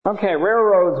Okay,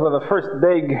 railroads were the first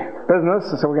big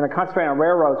business, so we're going to concentrate on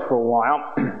railroads for a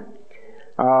while.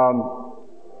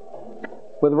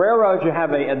 With railroads, you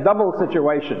have a double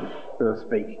situation, so to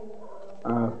speak.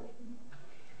 You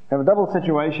have a double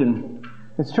situation.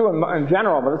 It's true in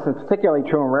general, but this is particularly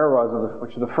true in railroads,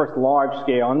 which is the first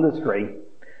large-scale industry.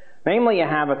 Namely, you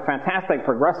have a fantastic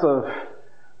progressive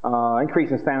increase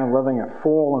in standard of living, a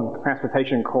fall in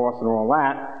transportation costs and all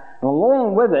that. And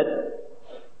along with it,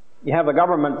 you have the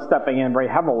government stepping in very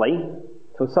heavily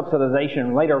to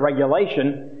subsidization, later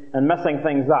regulation, and messing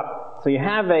things up. So you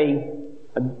have a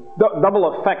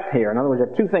double effect here. In other words, you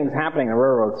have two things happening in a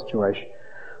railroad situation.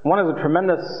 One is a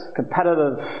tremendous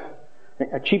competitive,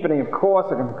 a cheapening of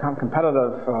costs, a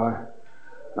competitive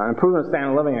improvement of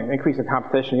standard of living, an increase in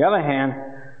competition. On the other hand,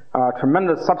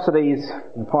 tremendous subsidies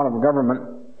on the part of the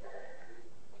government,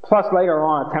 plus later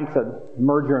on attempts at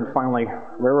merger and finally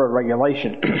railroad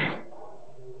regulation.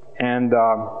 And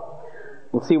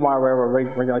we'll see why railroad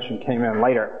regulation came in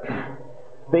later.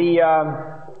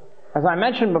 As I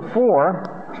mentioned before,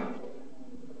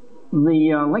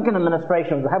 the Lincoln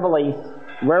administration was a heavily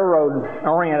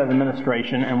railroad-oriented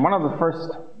administration, and one of the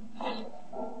first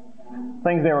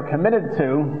things they were committed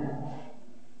to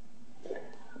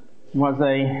was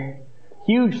a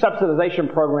huge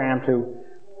subsidization program to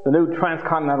the new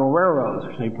transcontinental railroads,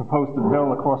 which they proposed to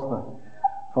build across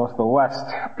the West.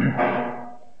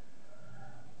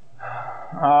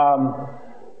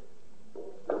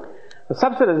 The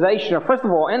subsidization, first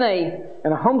of all, in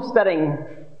a homesteading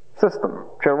system,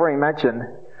 which I already mentioned,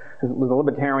 was a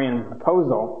libertarian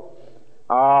proposal.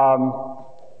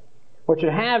 What you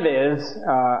have is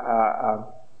the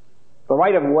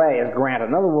right of way is granted.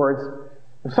 In other words,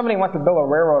 if somebody wants to build a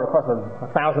railroad across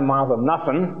 1,000 miles of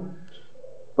nothing,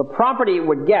 the property it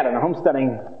would get in a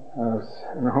homesteading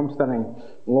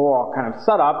law kind of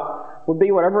setup would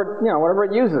be whatever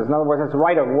it uses. In other words, it's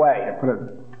right of way, to put it.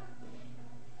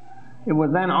 It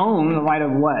would then own the right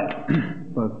of way.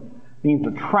 So it means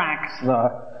the tracks,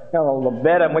 the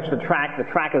bed on which the track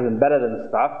is embedded and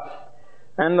stuff,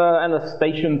 and the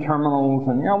station terminals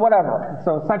and whatever.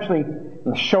 So essentially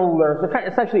the shoulders,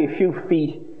 essentially a few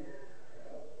feet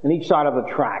in each side of the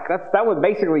track. That would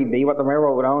basically be what the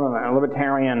railroad would own in a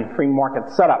libertarian free market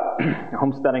setup, a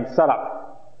homesteading setup.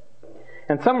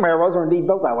 And some railroads are indeed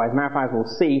built that way. As a matter of fact, we'll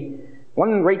see,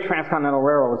 one great transcontinental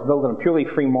railroad was built in a purely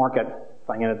free market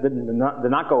thing, and it did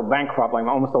not go bankrupt like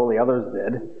almost all the others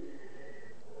did.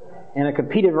 And it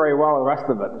competed very well with the rest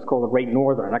of it. It's called the Great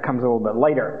Northern. That comes a little bit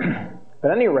later.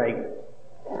 But at any rate,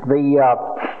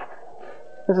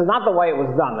 this is not the way it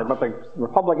was done. What the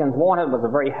Republicans wanted was a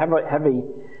very heavy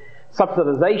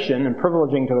subsidization and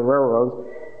privileging to the railroads.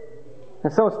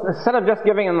 And so instead of just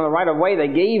giving them the right of way, they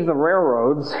gave the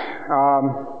railroads,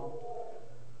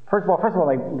 first of all,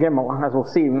 they gave them, as we'll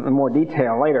see in more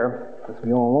detail later as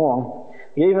we go along,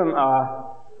 they gave them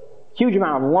a huge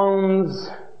amount of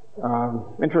loans,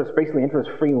 basically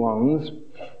interest-free loans,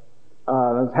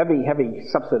 those heavy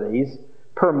subsidies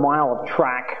per mile of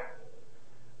track,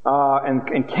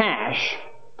 and cash,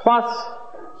 plus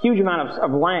huge amount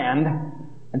of land,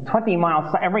 and 20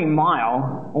 miles, every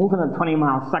mile, alternate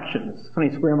 20-mile sections,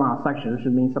 20 square mile sections, which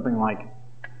would mean something like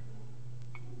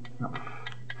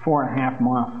 4.5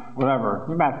 miles, whatever,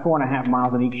 about 4.5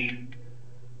 miles in each,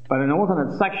 but an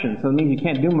alternate section, so it means you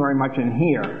can't do very much in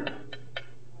here.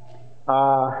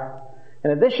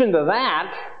 In addition to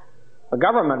that, the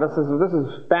government, this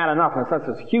is bad enough, in a sense,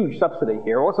 there's huge subsidy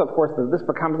here. Also, of course, this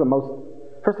becomes the most,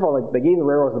 first of all, they gave the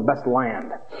railroads the best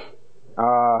land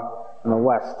in the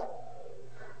West.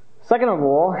 Second of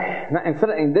all,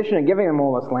 in addition to giving them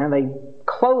all this land, the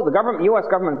U.S.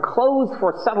 government closed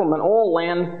for settlement all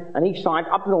land on each side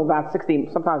up to about 60,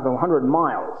 sometimes 100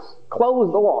 miles.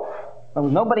 Closed off.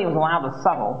 Nobody was allowed to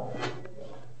settle.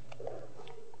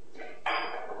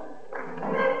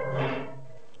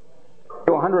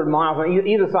 To 100 miles on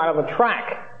either side of the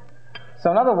track.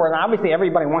 So in other words, obviously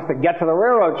everybody wants to get to the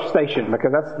railroad station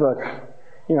because that's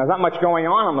there's not much going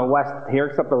on the West here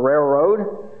except the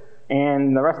railroad,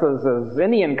 and the rest is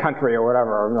Indian country or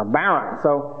whatever, or barren.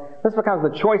 So this becomes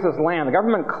the choicest land. The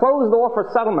government closed off for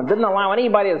settlement, didn't allow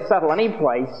anybody to settle any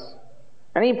place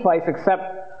except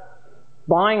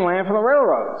buying land from the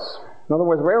railroads. In other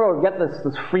words, railroads get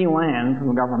this free land from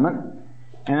the government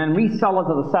and then resell it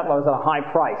to the settlers at a high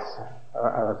price,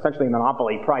 essentially a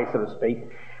monopoly price, so to speak.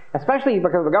 Especially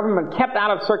because the government kept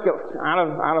out of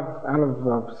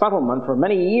settlement for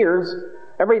many years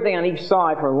everything on each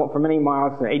side for many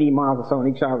miles, 80 miles or so on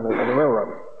each side of the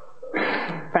railroad.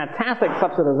 Fantastic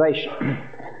subsidization.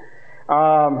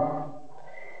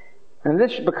 And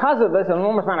because of this, an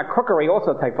enormous amount of crookery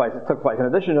also took place. In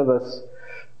addition to this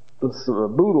this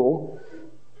boodle,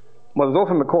 what was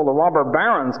often called the robber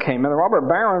barons came in. The robber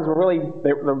barons were really,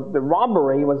 the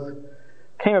robbery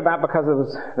came about because it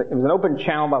was an open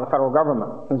channel by the federal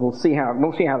government. As we'll see how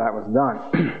that was done.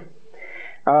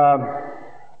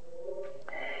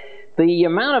 The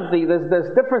amount of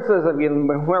there's differences of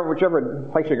whichever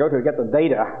place you go to get the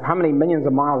data, how many millions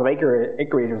of miles of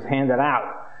acreage was handed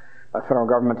out by the federal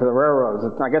government to the railroads.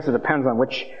 I guess it depends on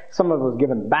which. Some of it was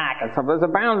given back, and some. It was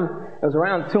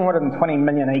around 220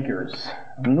 million acres,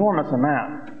 an enormous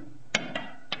amount.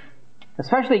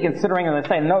 Especially considering, as I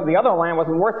say, no, the other land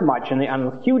wasn't worth much, and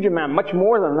a huge amount, much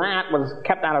more than that, was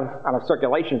kept out of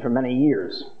circulation for many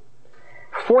years,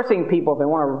 forcing people, if they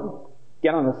want to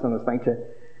get on this thing, to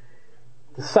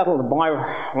settle to buy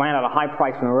land at a high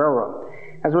price from the railroad.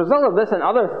 As a result of this and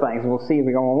other things, we'll see as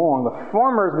we go along, the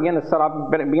farmers begin to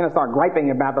start griping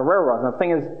about the railroads. And the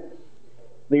thing is,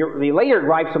 the later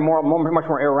gripes are much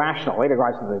more irrational. Later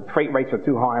gripes, the freight rates were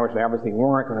too high, which they obviously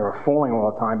weren't because they were falling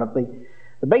all the time. But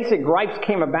the basic gripes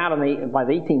came about by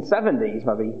the 1870s,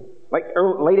 by the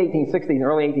late 1860s and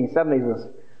early 1870s, was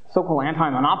so-called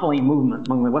anti-monopoly movement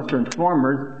among the Western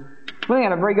farmers. They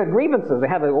had very good grievances. They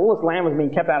had all this land was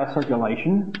being kept out of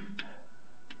circulation.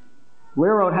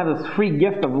 Railroad had this free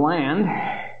gift of land,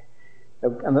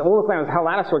 and all this land was held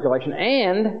out of circulation,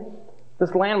 and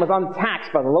this land was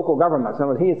untaxed by the local government.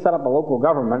 So he had set up a local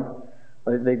government.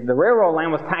 The railroad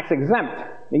land was tax exempt,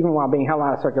 even while being held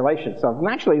out of circulation. So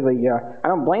naturally, I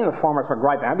don't blame the farmers for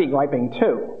griping. I'd be griping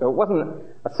too. So it wasn't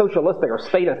a socialistic or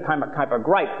statist type of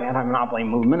gripe, the anti-monopoly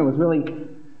movement. It was really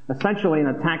essentially an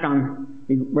attack on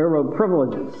the railroad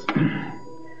privileges.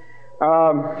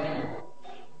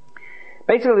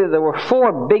 Basically, there were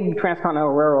 4 big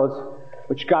transcontinental railroads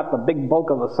which got the big bulk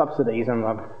of the subsidies and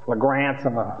the grants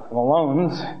and the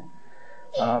loans.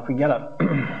 If we get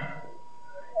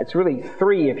it's really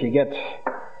 3 if you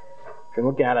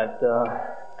look at it.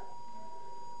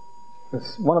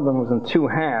 One of them was in 2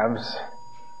 halves.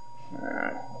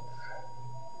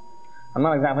 I'm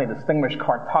not exactly a distinguished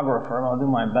cartographer, but I'll do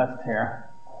my best here.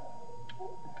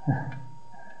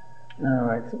 All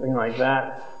right, something like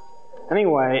that.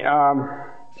 Anyway,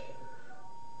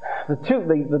 the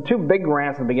two big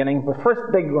grants at the beginning. The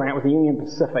first big grant was the Union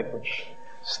Pacific, which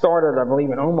started, I believe,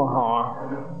 in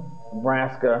Omaha,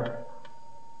 Nebraska,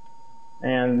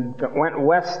 and went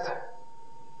west,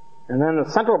 and then the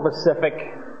Central Pacific,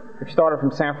 which started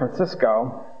from San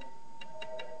Francisco,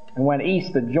 and went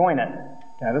east to join it.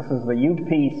 Now, this is the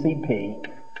UPCP.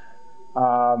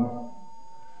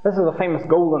 This is the famous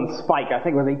Golden Spike. I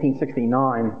think it was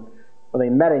 1869. Where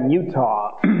they met in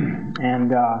Utah,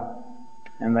 and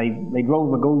they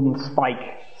drove the Golden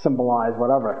Spike, symbolized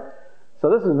whatever. So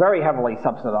this is very heavily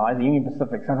subsidized, the Union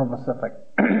Pacific, Central Pacific.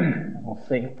 We'll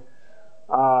see.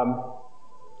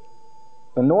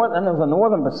 Then there's the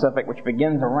Northern Pacific, which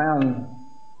begins around,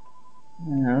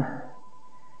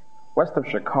 west of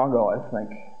Chicago, I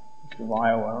think, east of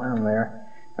Iowa, around there,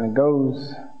 and it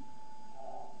goes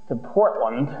to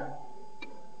Portland.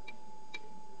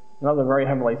 Another very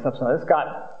heavily subsidized.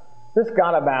 This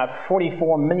got about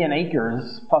 44 million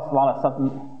acres plus a lot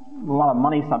of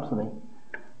money subsidy.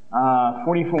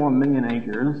 44 million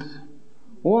acres.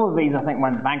 All of these, I think,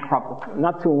 went bankrupt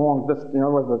not too long. In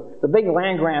other words, the big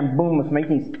land grant boom was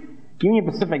Union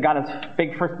Pacific got its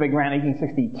first big grant in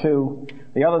 1862.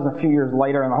 The others a few years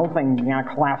later, and the whole thing began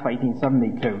to collapse by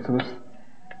 1872. So it was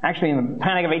actually in the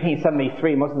panic of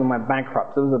 1873, most of them went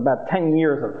bankrupt. So it was about 10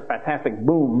 years of fantastic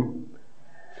boom.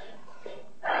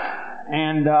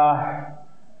 And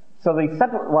so the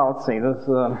separate. Well, let's see. There's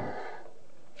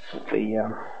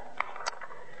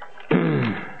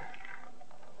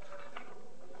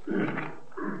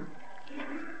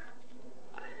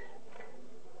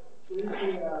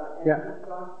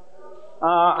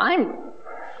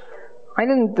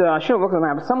I should have looked at the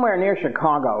map. But somewhere near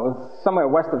Chicago. It was somewhere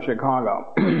west of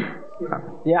Chicago.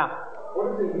 Yeah.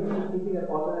 What is the use of keeping an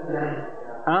alternate land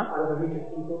out of the reach of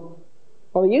people?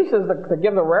 Well, the use is to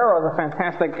give the railroads a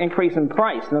fantastic increase in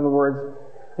price. In other words,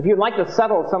 if you'd like to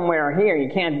settle somewhere here,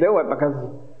 you can't do it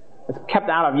because it's kept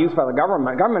out of use by the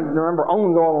government. The government, remember,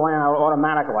 owns all the land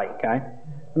automatically, okay?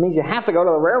 It means you have to go to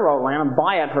the railroad land and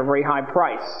buy it for a very high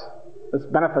price. This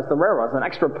benefits the railroads, an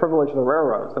extra privilege to the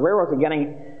railroads. The railroads are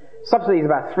getting subsidies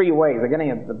about 3 ways. They're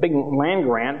getting the big land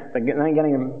grant, then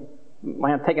getting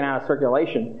land taken out of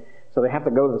circulation. So the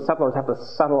settlers have to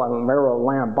settle on railroad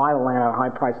land, buy the land at a high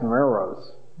price in railroads,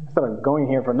 instead of going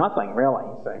here for nothing, really,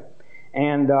 you see.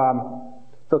 And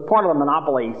so it's part of the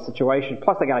monopoly situation.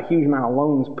 Plus they got a huge amount of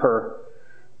loans per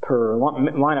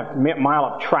mile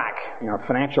of track,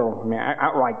 financial,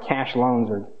 outright cash loans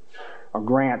or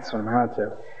grants, what amount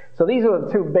to. So these are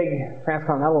the two big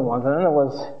transcontinental ones. And then there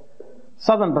was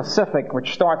Southern Pacific,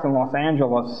 which starts in Los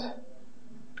Angeles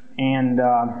and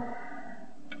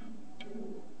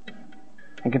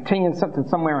continues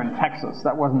somewhere in Texas.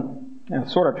 That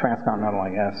wasn't, sort of transcontinental, I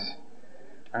guess.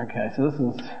 Okay, so this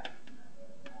is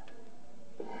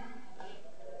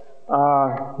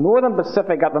Northern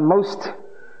Pacific got the most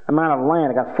amount of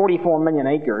land. It got 44 million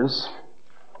acres.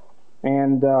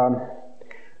 And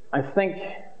I think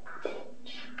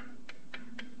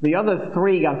the other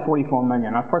three got 44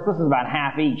 million. Of course, this is about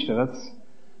half each,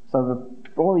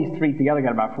 all these three together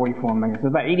got about 44 million. So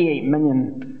about 88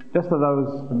 million just of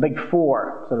those, the big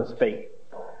four, so to speak.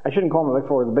 I shouldn't call them the big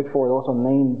four. The big four is also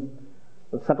named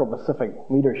the Central Pacific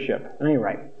leadership. At any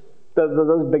rate,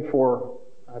 those big four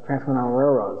transcontinental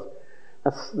railroads.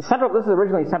 This is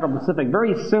originally Central Pacific.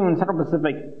 Very soon, Central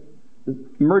Pacific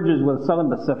merges with Southern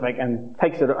Pacific and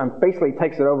basically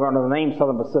takes it over under the name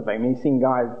Southern Pacific. I mean, these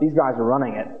guys are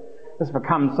running it. This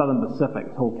becomes Southern Pacific,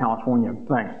 this whole California thing,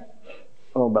 a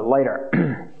little bit later.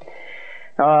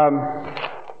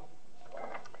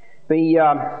 The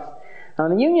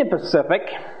Union Pacific,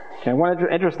 one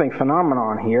interesting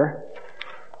phenomenon here,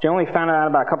 which I only found out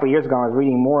about a couple of years ago. I was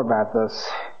reading more about this.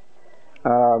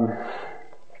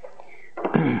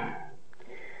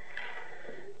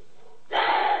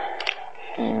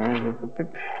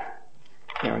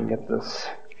 Here we get this.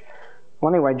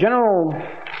 Well, anyway, Grenville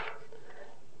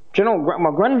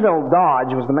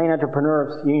Dodge was the main entrepreneur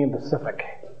of Union Pacific,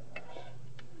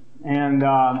 and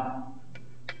as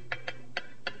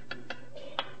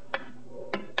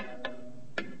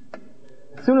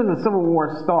soon as the Civil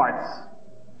War starts,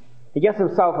 he gets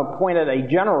himself appointed a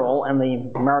general in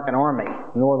the American Army,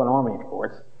 Northern Army, of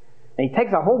course. And he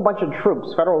takes a whole bunch of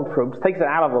troops, federal troops, takes it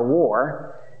out of the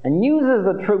war, and uses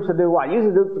the troops to do what?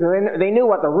 They knew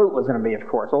what the route was going to be, of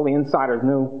course. All the insiders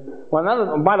knew. Well,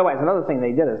 by the way, another thing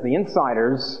they did is the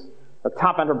insiders, the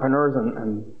top entrepreneurs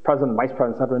and president, vice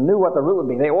president, etc., knew what the route would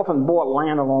be. They often bought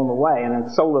land along the way and then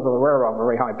sold it to the railroad at a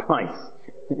very high price.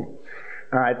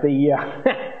 All right.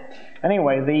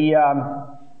 Anyway,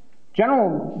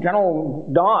 General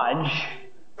Dodge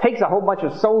takes a whole bunch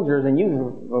of soldiers and uses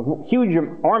a huge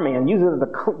army and uses it to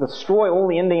destroy all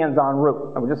the Indians en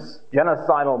route. It was just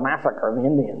genocidal massacre of the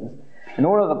Indians in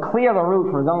order to clear the route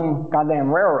for his own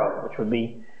goddamn railroad, which should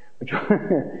be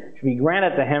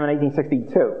granted to him in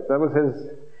 1862. So that was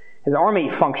his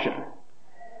army function.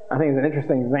 I think it's an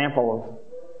interesting example of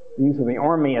the use of the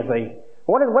army as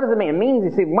what does it mean? It means,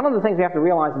 you see, one of the things we have to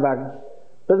realize about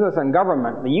business and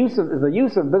government, the use of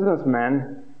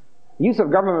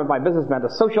government by businessmen to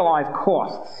socialize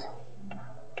costs.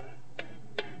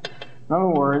 In other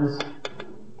words,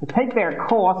 to take their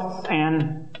costs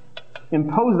and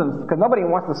impose them, because nobody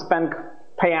wants to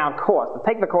pay out costs. To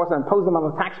take the costs and impose them on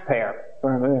the taxpayer,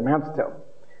 whatever it amounts to.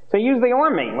 So use the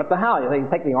army. What the hell? They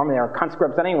take the army, they are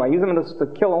conscripts anyway. Use them to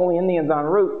kill all the Indians en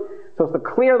route, so as to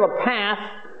clear the path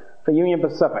for Union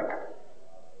Pacific.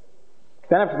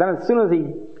 Then as soon as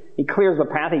he clears the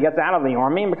path, he gets out of the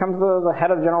army and becomes the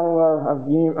head of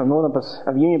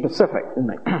Union Pacific.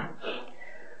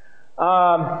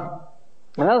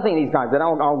 Another thing these guys did,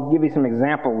 I'll give you some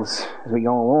examples as we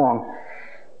go along.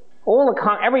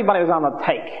 Everybody was on the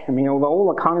take. I mean, all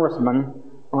the congressmen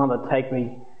were on the take.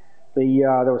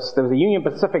 There was a Union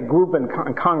Pacific group in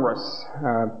Congress,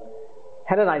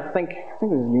 headed, I think it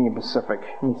was Union Pacific.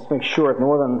 Let me just make sure it's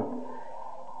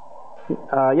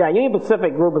Union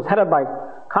Pacific group was headed by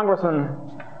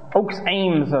Congressman Oakes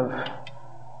Ames of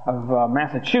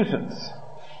Massachusetts,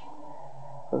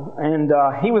 and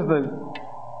he was the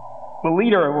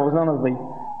leader of what was known as the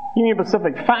Union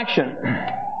Pacific faction.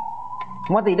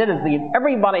 What they did is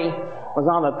everybody was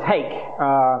on the take.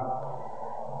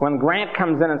 When Grant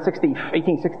comes in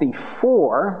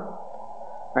 1864,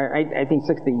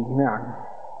 1860,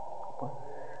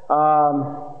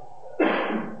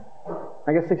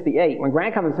 I guess 68. When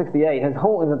Grant comes in 68, his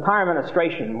entire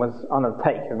administration was on the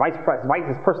take. His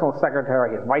personal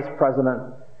secretary, his vice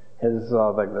president, the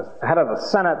head of the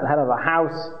Senate, the head of the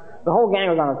House, the whole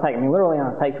gang was on the take. I mean, literally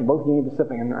on the take for both Union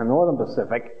Pacific and Northern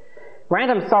Pacific.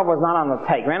 Grant himself was not on the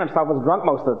take. Grant himself was drunk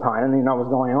most of the time, and didn't know what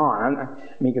was going on. I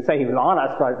mean, you could say he was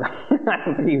honest, but I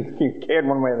don't think he cared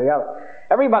one way or the other.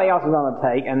 Everybody else was on the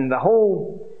take, and the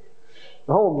whole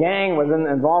gang was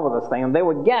involved with this thing. And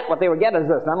what they would get is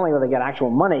this: not only would they get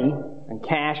actual money and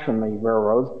cash from the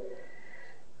railroads,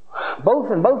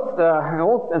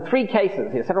 in three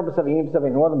cases, the Central Pacific, Union Pacific,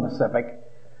 and Northern Pacific,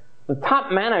 the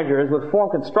top managers would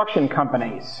form construction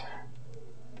companies.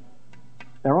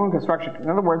 Their own construction. In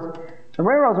other words, the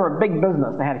railroads were a big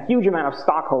business. They had a huge amount of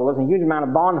stockholders and a huge amount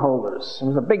of bondholders. It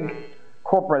was a big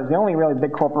the only really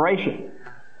big corporation.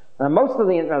 Most of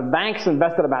the banks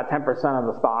invested about 10% of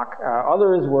the stock.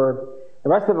 The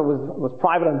rest of it was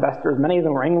private investors. Many of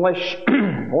them were English.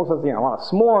 Also, a lot of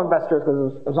small investors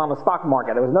because it was on the stock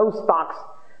market. There was no stocks,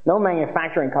 no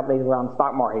manufacturing companies were on the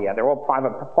stock market yet. They were all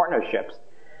private partnerships.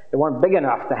 They weren't big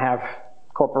enough to have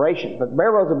corporations. But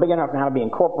railroads are big enough now to be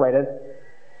incorporated.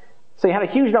 So you had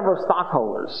a huge number of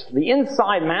stockholders. The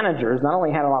inside managers not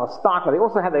only had a lot of stock, but they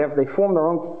also they formed their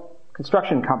own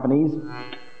construction companies.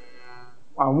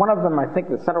 One of them, I think,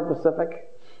 the Central Pacific.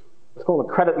 It's called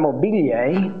the Credit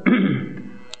Mobilier.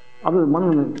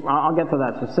 I'll get to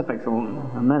that specifics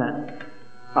in a minute.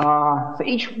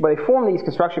 They formed these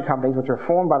construction companies, which are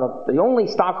formed by the only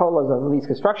stockholders of these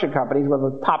construction companies were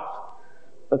the top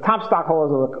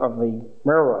stockholders of the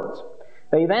railroads.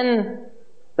 They went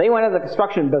into the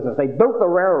construction business. They built the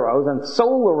railroads and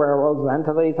sold the railroads then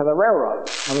to the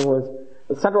railroads. In other words,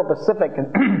 the Central Pacific,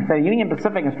 the Union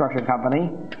Pacific Construction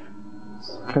Company,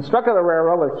 constructed the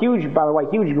railroad with huge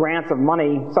grants of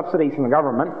money, subsidies from the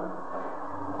government,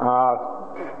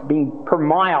 being per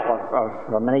mile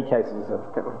of many cases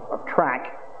of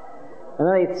track. And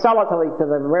then they sell it to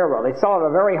the railroad. They sell it at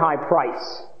a very high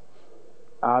price.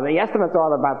 The estimates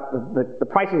are about the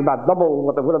price is about double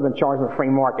what they would have been charged in the free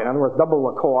market. In other words, double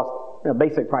the cost,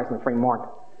 basic price in the free market.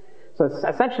 So it's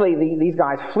essentially these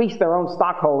guys fleece their own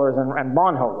stockholders and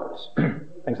bondholders,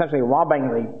 essentially robbing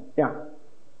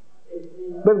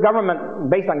with government,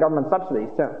 based on government subsidies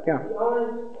too. Yeah. The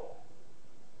owners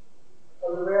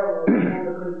of the railroad and the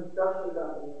construction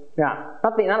company. Yeah,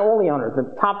 not all the owners, the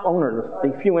top owners,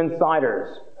 the few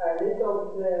insiders. This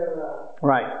goes to their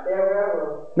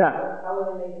railroad. Yeah. How were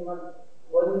they making money?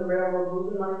 Wasn't the railroad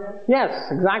losing money then?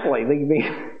 Yes, exactly. The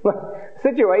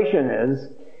situation is,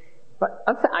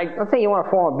 let's say you want to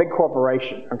form a big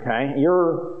corporation. Okay,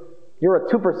 you're a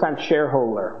 2%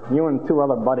 shareholder, you and two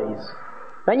other buddies.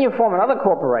 Then you form another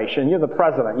corporation, you're the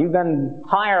president. You then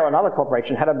hire another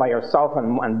corporation headed by yourself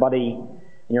and buddy, and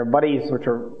your buddies, which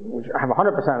have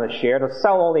 100% of the share, to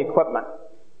sell all the equipment.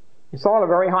 You sell at a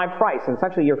very high price, and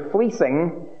essentially you're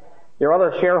fleecing your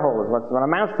other shareholders. What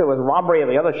amounts to is robbery of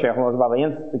the other shareholders by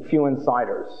the few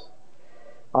insiders.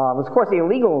 It was, of course,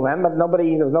 illegal then, but there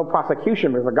was no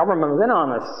prosecution because the government was in on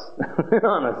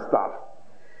this stuff.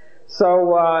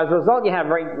 So as a result, you have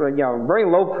very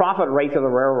low profit rates of the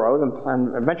railroad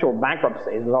and eventual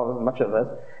bankruptcies, much of this.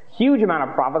 Huge amount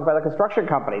of profits by the construction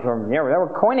companies. They were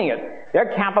coining it. Their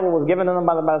capital was given to them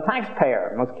by the taxpayer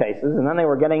in most cases, and then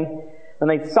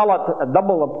they'd sell it at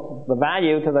double the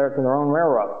value to their own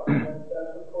railroad.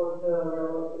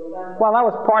 Well, that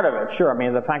was part of it, sure. I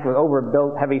mean, the fact it was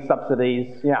overbuilt, heavy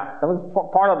subsidies. Yeah, that was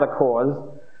part of the cause.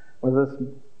 Was this?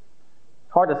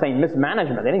 Hard to say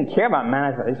mismanagement. They didn't care about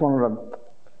management. They just wanted to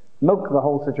milk the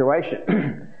whole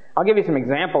situation. I'll give you some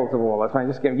examples of all this. I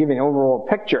just give you an overall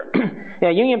picture.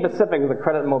 Union Pacific was a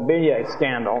Credit Mobilier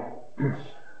scandal.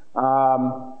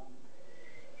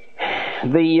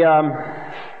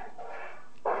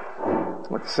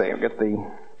 Let's see.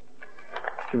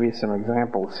 Give you some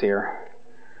examples here.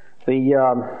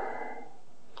 For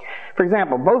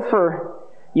example, both for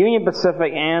Union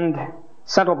Pacific and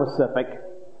Central Pacific,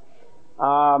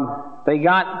 they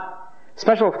got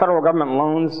special federal government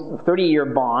loans, 30-year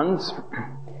bonds.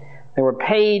 They were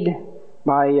paid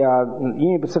by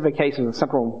Union Pacific case was the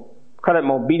Central Credit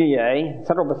Mobilier.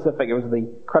 Central Pacific, it was the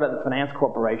Credit Finance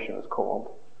Corporation, it was called.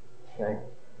 Okay.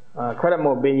 Credit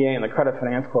Mobilier and the Credit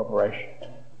Finance Corporation.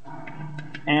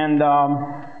 And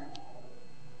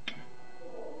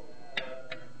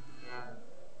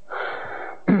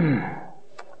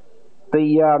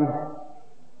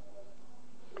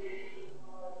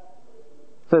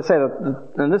so to say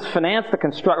and this financed the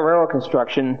railroad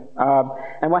construction.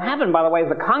 And what happened, by the way, is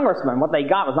the congressmen, what they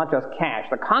got was not just cash.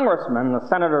 The congressmen, the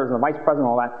senators, and the vice president,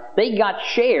 all that, they got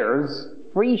shares,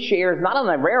 free shares, not on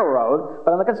the railroad,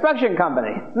 but on the construction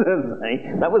company.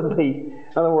 That was in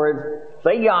other words,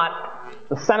 they got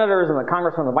the senators and the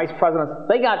congressmen, and the vice presidents,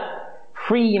 they got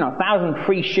free, 1,000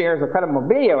 free shares of Credit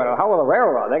Mobilier. How will the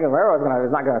railroad? The railroad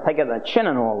is not going to take it in the chin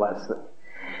and all this.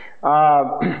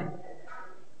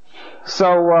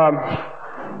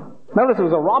 Notice it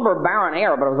was a robber baron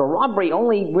error, but it was a robbery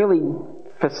only really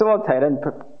facilitated and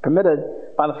permitted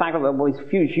by the fact that there were these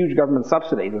huge government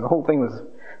subsidies. The whole thing was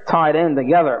tied in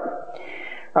together.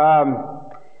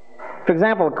 For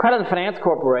example, the Credit and Finance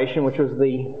Corporation, which was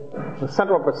the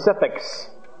Central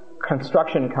Pacific's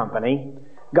construction company,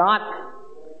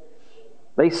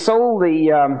 they sold the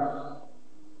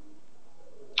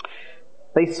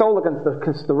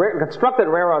constructed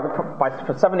railroad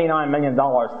for $79 million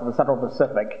to the Central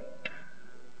Pacific.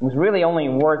 It was really only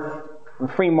worth The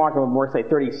free market was worth, say,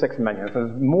 $36 million. So it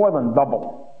was more than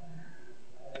double.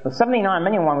 The $79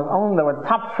 million one was owned, there were the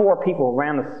top four people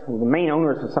ran this, the main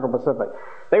owners of Central Pacific.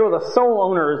 They were the sole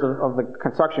owners of the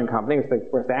construction company,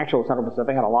 whereas the actual Central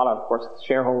Pacific had a lot of course,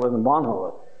 shareholders and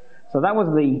bondholders. So that was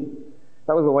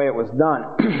the way it was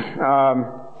done.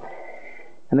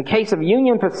 In the case of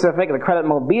Union Pacific, the Credit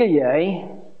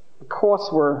Mobilier, the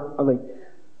costs were, the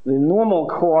normal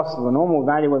cost, the normal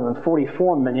value was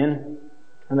 $44 million,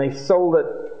 and they sold it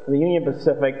to the Union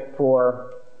Pacific for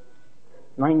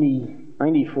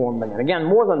 $94 million. Again,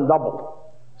 more than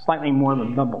double. Slightly more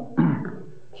than double.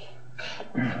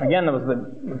 Again, there was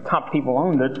the top people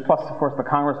owned it, plus, of course, the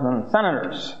congressmen and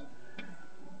senators.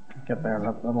 Get there,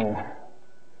 that little...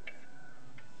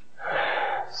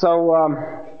 So,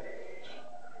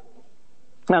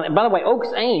 now, by the way,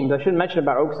 Oaks Ames, I should mention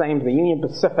about Oaks Ames, the Union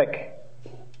Pacific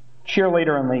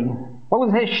cheerleader in the... What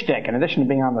was his shtick, in addition to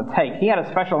being on the take? He had a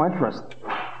special interest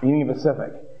in Union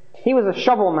Pacific. He was a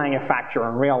shovel manufacturer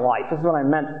in real life. This is what I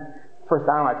meant first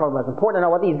time I talked about. It's important to know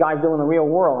what these guys do in the real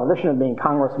world, in addition to being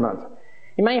congressmen.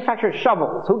 He manufactured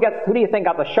shovels. Who do you think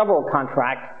got the shovel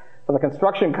contract for the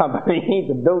construction company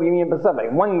to build Union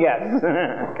Pacific? One guess.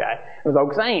 Okay. It was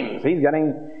Oaks Ames.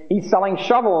 He's selling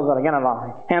shovels, again, at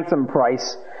a handsome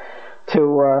price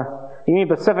to Union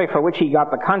Pacific, for which he got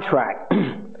the contract.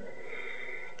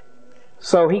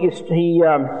 So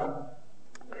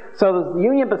so the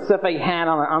Union Pacific had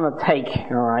on the take,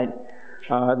 all right,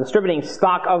 distributing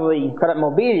stock of the Credit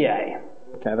Mobilier,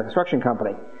 okay, the construction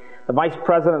company. The vice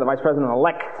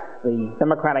president-elect, the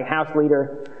Democratic House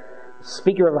leader,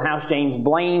 Speaker of the House James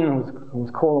Blaine, who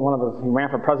was called who ran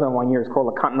for president one year, was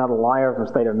called a continental liar from the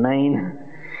state of Maine.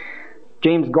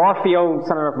 James Garfield,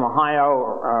 senator from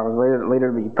Ohio, was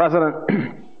later to be president.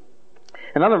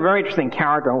 Another very interesting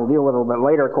character we'll deal with a little bit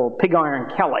later, called Pig Iron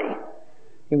Kelly.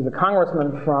 He was a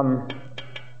congressman from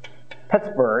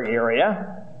Pittsburgh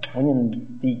area,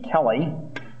 William D. Kelly.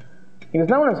 He was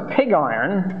known as Pig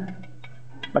Iron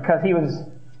because he was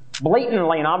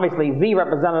blatantly and obviously the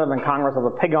representative in Congress of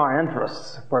the pig iron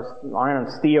interests. Of course, iron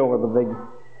and steel were the big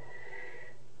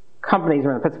companies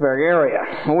in the Pittsburgh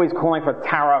area, always calling for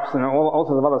tariffs and all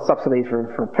sorts of other subsidies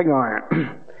for pig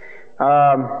iron.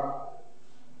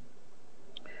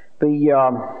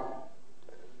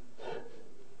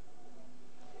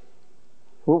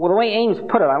 Well, the way Ames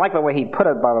put it, I like the way he put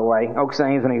it, by the way, Oaks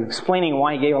Ames, and he's explaining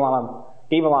why he gave a lot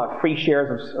of free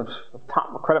shares of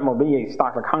top Credit Mobilier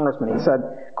stock to congressmen. He said,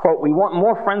 quote, "We want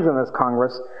more friends in this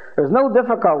Congress. There's no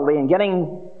difficulty in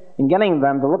getting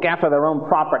them to look after their own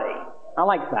property." I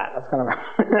like that. That's kind of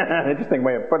an interesting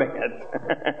way of putting it.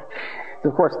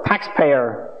 Of course,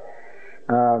 taxpayers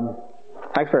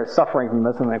suffering from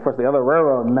this, and of course the other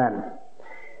railroad men.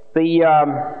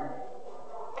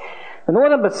 The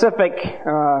Northern Pacific, first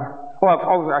of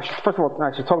all, I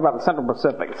should talk about the Central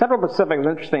Pacific. Central Pacific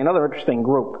is another interesting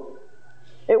group.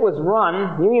 It was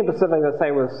run, Union Pacific, let's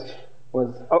say, was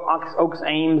Oaks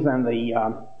Ames and the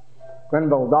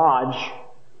Grenville Dodge.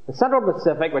 The Central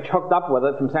Pacific, which hooked up with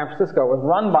it from San Francisco, was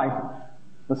run by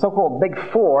the so-called Big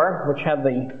Four, which had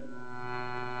the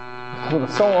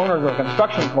sole owners of the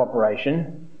construction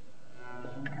corporation.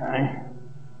 Okay.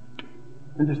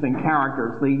 Interesting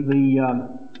characters.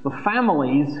 The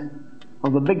families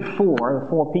of the Big Four, the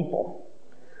four people,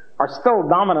 are still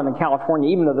dominant in California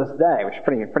even to this day, which is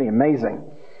pretty amazing.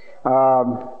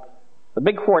 The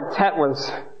big quartet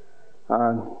was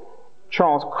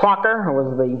Charles Crocker,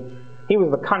 he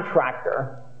was the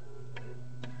contractor.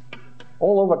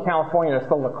 All over California, there's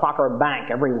still the Crocker Bank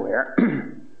everywhere.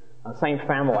 Same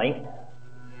family.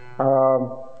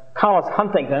 Collis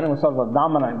Huntington was sort of a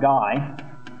dominant guy.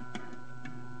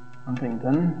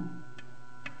 Huntington.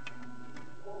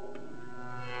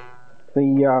 The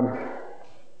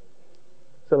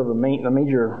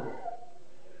major.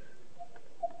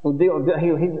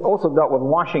 He also dealt with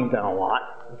Washington a lot.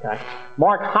 Okay.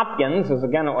 Mark Hopkins is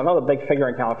again another big figure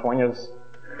in California. His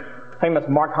famous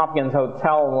Mark Hopkins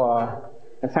Hotel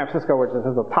in San Francisco, which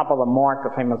is the top of the Mark, the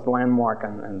famous landmark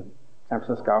in San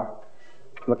Francisco,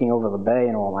 looking over the bay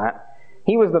and all that.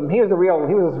 He was a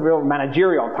real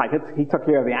managerial type. He took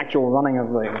care of the actual running of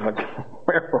the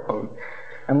railroad.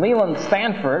 And Leland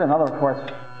Stanford, another, of course,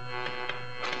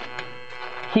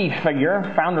 key figure,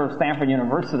 founder of Stanford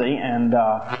University, and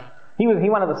he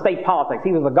went into state politics.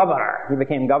 He was the governor. He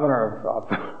became governor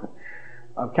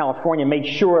of California. Made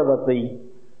sure that the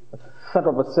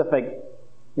Central Pacific,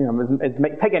 is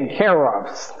taken care of,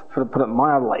 to put it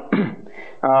mildly.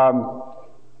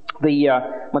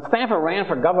 When Stanford ran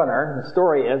for governor, the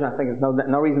story is, and I think there's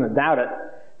no reason to doubt it,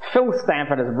 Phil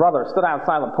Stanford, his brother, stood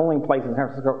outside the polling place in San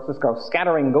Francisco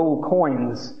scattering gold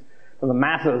coins for the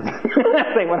masses.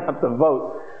 They went up to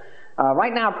vote.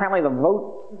 Right now, apparently the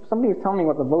vote, somebody was telling me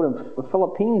what the vote in the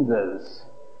Philippines is.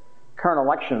 Current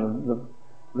election,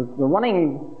 the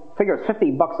running figure is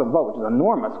 $50 a vote, which is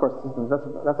enormous. Of course,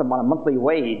 that's about a monthly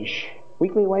wage.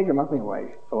 Weekly wage or monthly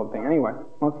wage? Philippine. Anyway,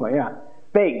 monthly, yeah.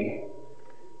 Big.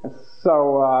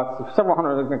 So, several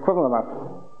hundred, equivalent of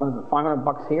about, what is it,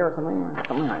 $500 here or something?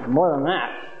 Something like more than that.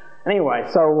 Anyway,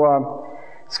 so,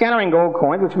 scattering gold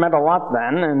coins, which meant a lot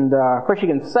then, and, of course you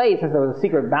can say, since there was a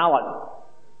secret ballot,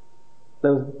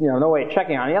 there was, no way of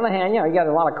checking. On the other hand, you got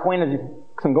a lot of coinage,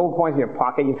 some gold coins in your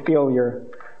pocket, you feel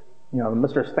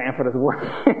Mr. Stanford is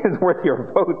worth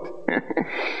your vote.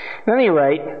 At any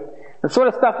rate, the sort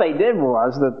of stuff they did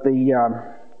was that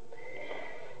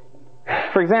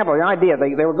for example, the idea,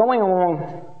 they were going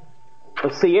along the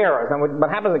Sierras, and what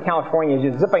happens in California is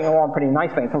you're zipping along pretty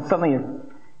nicely until suddenly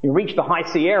you reach the high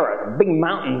Sierras, big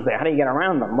mountains there. How do you get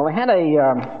around them? Well, they had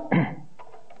a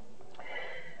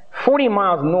 40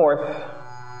 miles north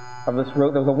of this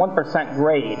route, there was a 1%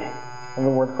 grade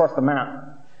across the mountain.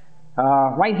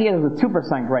 Right here there's a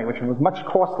 2% grade, which was much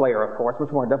costlier, of course,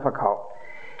 much more difficult.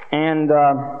 And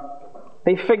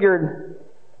they figured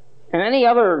in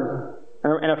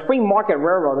a free market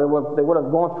railroad, they would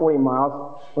have gone 40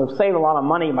 miles, would have saved a lot of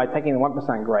money by taking the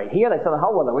 1% grade. Here they said, the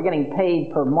hell with it, we're getting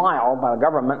paid per mile by the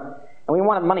government, and we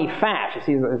wanted money fast. You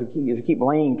see, as you keep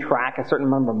laying track a certain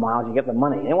number of miles, you get the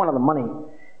money. They wanted the money.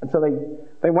 And so they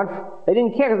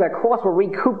didn't care because their costs were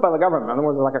recouped by the government. In other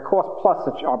words, like a cost plus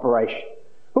such operation.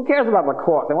 Who cares about the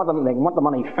cost? They want the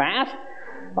money fast.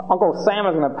 Uncle Sam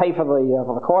is going to pay for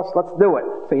the cost. Let's do it.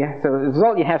 So as a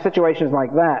result, you have situations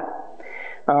like that.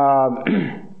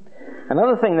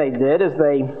 Another thing they did is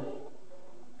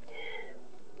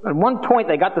at one point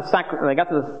they came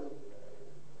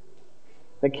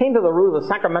to the route of the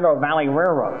Sacramento Valley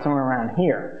Railroad, somewhere around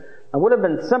here. It would have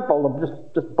been simple to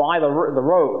just buy the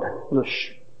road. It was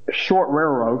a short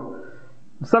railroad.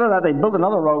 Instead of that, they built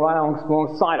another road right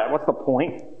alongside it. What's the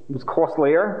point? It was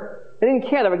costlier. They didn't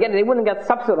care. They wouldn't get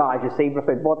subsidized, you see, if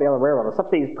they bought the other railroad. The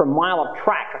subsidy is per mile of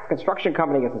track. The construction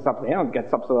company gets a subsidy. They don't get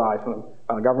subsidized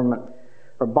by the government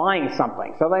for buying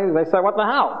something. So they say, what the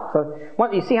hell? So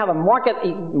you see how the market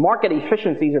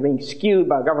efficiencies are being skewed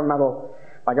by governmental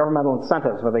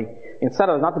incentives, where the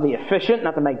incentive is not to be efficient,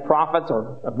 not to make profits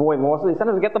or avoid losses. The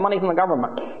incentive is to get the money from the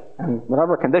government. And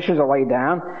whatever conditions are laid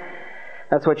down,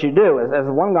 that's what you do. As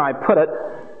one guy put it,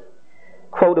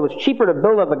 quote, it was cheaper to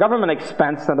build at the government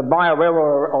expense than to buy a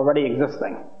railroad already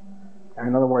existing.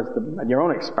 In other words, at your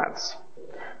own expense.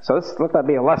 So let that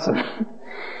be a lesson.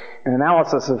 An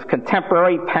analysis of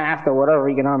contemporary, past, or whatever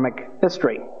economic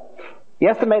history. The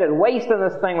estimated waste in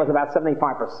this thing was about 75%. In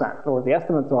other words, the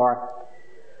estimates are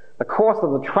the cost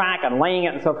of the track and laying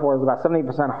it and so forth is about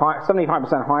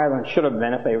 75% higher than it should have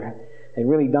been if they'd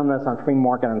really done this on free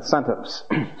market incentives.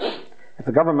 If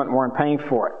the government weren't paying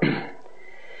for it.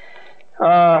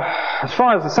 As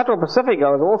far as the Central Pacific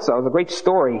goes also, there's a great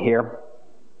story here.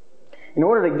 In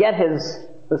order to get this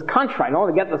contract, in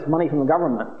order to get this money from the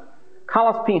government,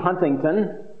 Collis P.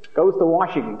 Huntington goes to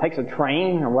Washington, takes a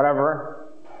train or whatever.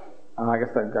 I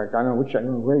don't know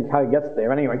how he gets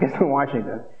there. Anyway, he gets to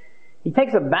Washington. He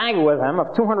takes a bag with him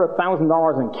of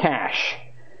 $200,000 in cash.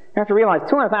 You have to realize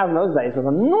 $200,000 in those days was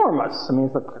enormous. I mean,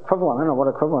 it's the equivalent, I don't know what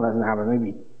equivalent is now, but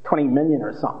maybe 20 million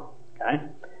or something. Okay?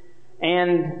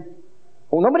 And,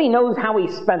 well, nobody knows how he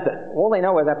spent it. All they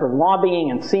know is after lobbying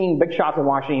and seeing big shots of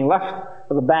Washington, he left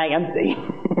with the bag empty.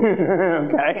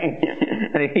 Okay?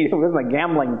 And he wasn't a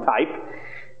gambling type.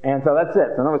 And so that's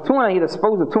it. So in other words, he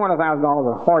disposed of $200,000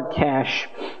 of hard cash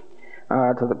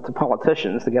to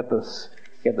politicians to get this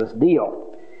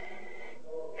deal.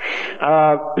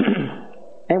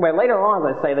 Anyway, later on,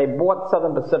 as I say, they bought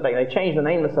Southern Pacific. They changed the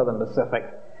name to Southern Pacific.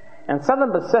 And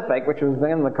Southern Pacific, which was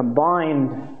then the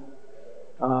combined,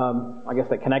 I guess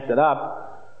they connected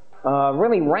up,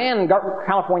 really ran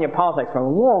California politics for a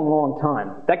long, long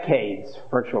time. Decades,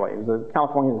 virtually.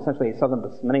 California was essentially in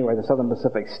many ways a Southern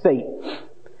Pacific state.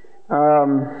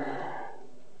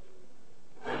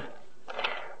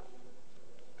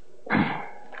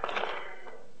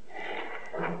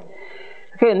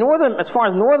 Okay, as far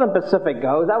as Northern Pacific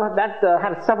goes, that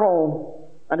had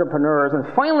several entrepreneurs, and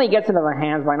finally gets into the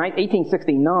hands by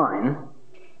 1869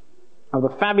 of the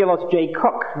fabulous Jay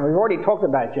Cook. Now, we've already talked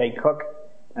about Jay Cook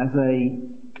as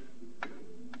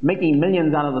making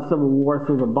millions out of the Civil War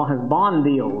through his bond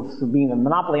deals, being a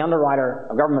monopoly underwriter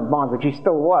of government bonds, which he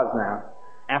still was now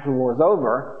after the war was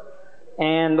over,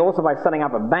 and also by setting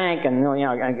up a bank and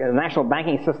a national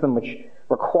banking system which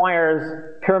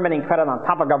requires pyramiding credit on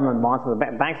top of government bonds. So the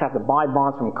banks have to buy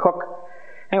bonds from Cook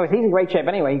Anyways, he's in great shape.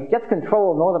 Anyway, he gets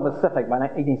control of Northern Pacific by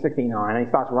 1869, and he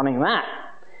starts running that.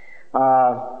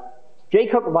 Jay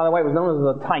Cooke, by the way, was known as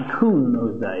the tycoon in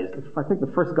those days. I think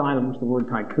the first guy to which the word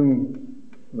tycoon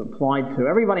was applied to.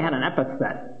 Everybody had an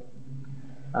epithet,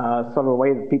 sort of the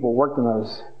way that people worked in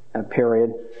that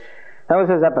period. That was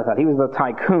his epithet. He was the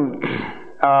tycoon.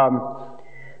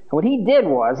 What he did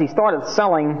was he started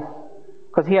selling,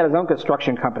 because he had his own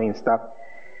construction company and stuff.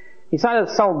 He started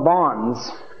to sell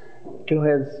bonds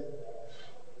to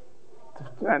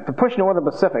push Northern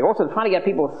Pacific. Also, to try to get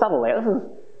people to settle there.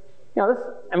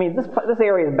 This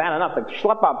area is bad enough to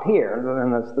schlep up here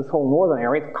in this whole northern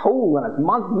area. It's cold and it's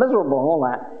miserable and all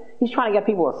that. He's trying to get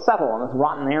people to settle in this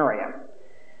rotten area.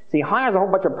 So he hires a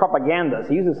whole bunch of propagandists.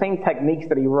 He used the same techniques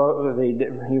that he used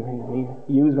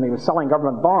when he was selling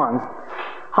government bonds.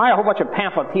 Hire a whole bunch of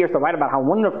pamphleteers to write about how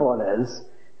wonderful it is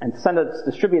and send it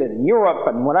distributed in Europe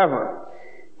and whatever.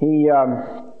 He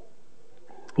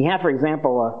had, for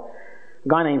example, a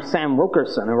guy named Sam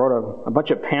Wilkerson who wrote a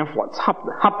bunch of pamphlets,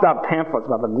 hopped up pamphlets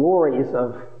about the glories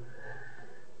of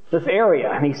this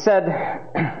area. And he said,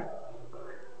 I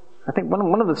think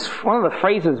one of the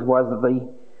phrases was that the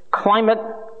climate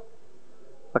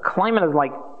is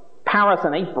like Paris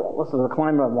in April. This is the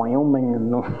climate of Wyoming and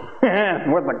North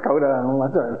Dakota and all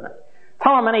that sort of thing.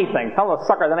 Tell them anything. Tell the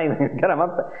suckers anything. Get them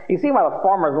up there. You see why the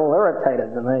farmers are a little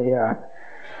irritated, and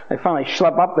they finally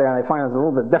schlep up there and they find it's a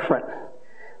little bit different.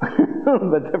 A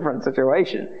little bit different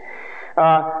situation.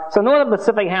 So Northern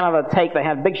Pacific handled the take. They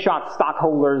had big shot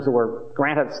stockholders who were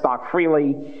granted stock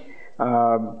freely.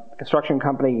 Construction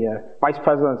company, Vice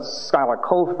President Schuyler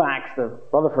Colfax,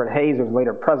 Rutherford Hayes, who was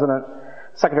later President,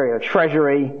 Secretary of the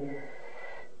Treasury.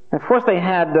 And of course they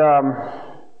had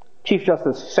Chief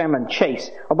Justice Salmon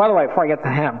Chase. Oh, by the way, before I get to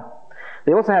him,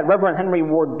 they also had Reverend Henry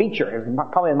Ward Beecher. He was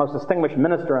probably the most distinguished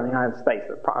minister in the United States,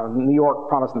 a New York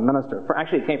Protestant minister.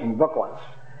 Actually, he came from Brooklyn.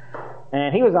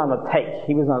 And he was on the take.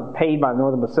 He was paid by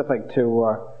Northern Pacific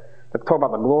to talk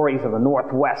about the glories of the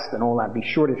Northwest and all that. Be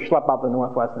sure to schlep out the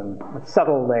Northwest and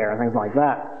settle there and things like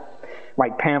that.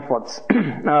 Write pamphlets.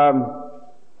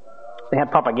 They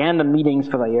had propaganda meetings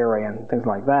for the area and things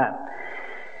like that.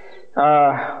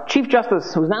 Chief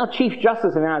Justice, who's now Chief Justice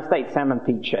of the United States, Salmon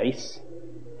P. Chase.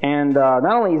 And not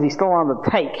only is he still on the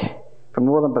take from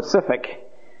Northern Pacific,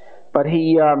 but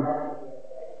he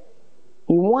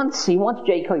wants Jay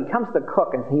Cooke. He comes to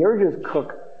Cooke and he urges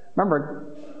Cooke. Remember,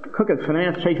 Cooke has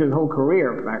financed Chase's whole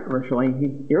career, virtually.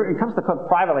 He comes to Cooke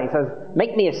privately and says,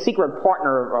 make me a secret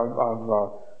partner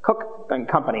of Cooke and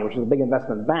Company, which is a big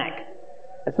investment bank.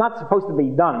 It's not supposed to be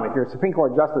done. If you're a Supreme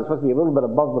Court justice, it's supposed to be a little bit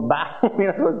above the back. You're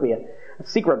not supposed to be a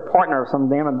secret partner of some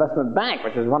damn investment bank,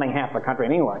 which is running half the country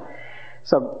anyway.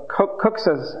 So Cooke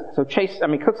says, Cooke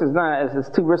says, no, it's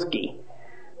too risky.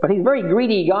 But he's a very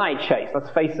greedy guy, Chase, let's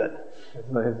face it.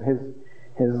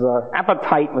 His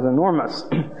appetite was enormous.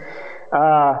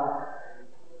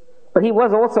 But he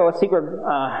was also a secret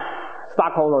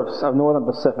stockholder of Northern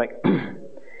Pacific.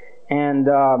 And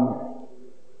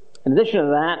in addition to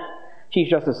that, Chief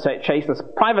Justice Chase, the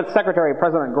private secretary of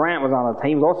President Grant was on the team.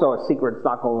 He was also a secret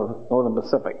stockholder of Northern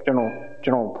Pacific,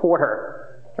 General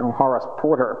Horace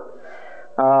Porter.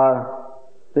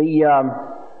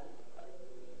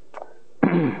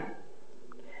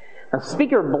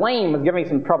 Speaker Blaine was giving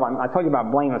some trouble. I told you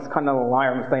about Blaine, this continental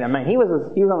liar in the state of Maine. He was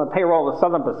on the payroll of the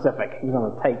Southern Pacific. He was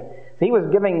on the take. So he was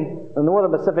giving the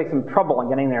Northern Pacific some trouble in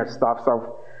getting their stuff.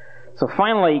 So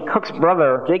finally, Jay Cooke's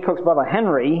brother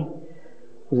Henry,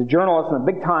 was a journalist and a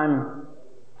big-time,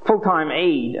 full-time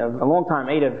aide, a long-time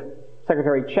aide of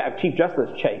Chief Justice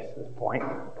Chase at this point.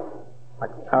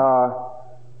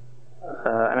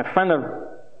 And a friend of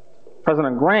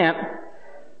President Grant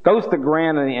goes to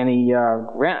Grant and he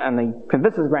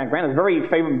convinces Grant. Grant is very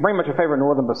much in favor of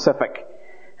Northern Pacific.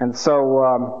 And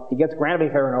so he gets Grant to be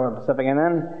in favor of Northern Pacific. And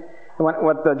then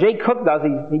what Jay Cooke does,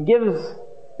 he gives,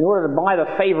 in order to buy the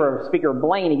favor of Speaker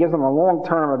Blaine, he gives him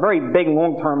a very big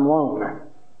long-term loan.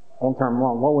 Long-term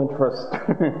loan, low interest.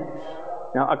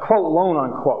 Now, a quote, loan,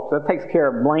 unquote. So that takes care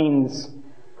of Blaine's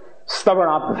stubborn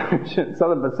opposition,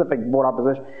 Southern Pacific board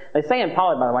opposition. They say in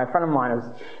politics, by the way, a friend of mine is,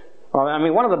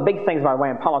 one of the big things, by the way,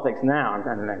 in politics now,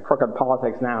 and crooked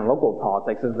politics now, and local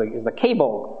politics, is the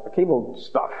cable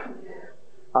stuff.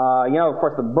 Of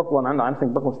course, the Brooklyn, I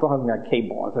think Brooklyn still hasn't got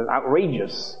cable. It's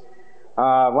outrageous.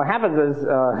 What happens is,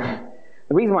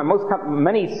 the reason why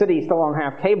many cities still don't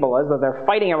have cable is that they're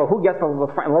fighting over who gets the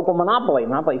local monopoly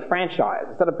franchise.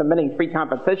 Instead of permitting free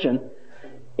competition,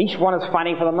 each one is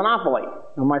fighting for the monopoly.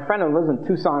 Now, my friend who lives in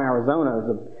Tucson, Arizona, is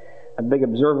a big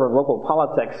observer of local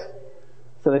politics,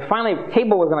 So they finally,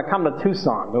 cable was going to come to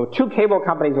Tucson. There were two cable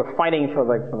companies were fighting for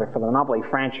the monopoly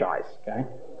franchise. Okay,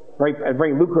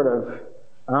 very lucrative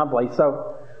monopoly.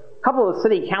 So a couple of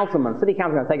city councilmen going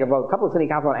to take a vote. A couple of city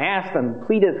councilmen asked and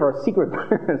pleaded for a secret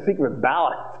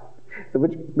ballot. So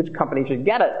which company should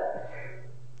get it?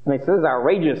 And they said, this is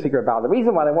outrageous, secret ballot. The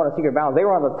reason why they wanted a secret ballot, they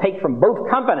wanted to take from both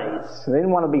companies. They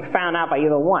didn't want to be found out by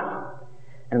either one.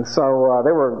 And so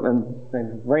they were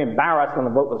very embarrassed when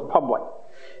the vote was public.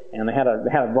 And they had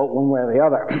to vote one way or the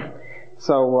other.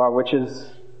 So, which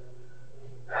is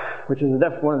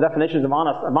one of the definitions of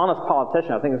honest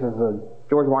politician. I think this is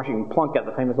George Washington Plunkett,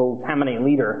 the famous old Tammany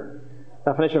leader.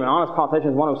 Definition of an honest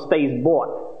politician is one who stays bought.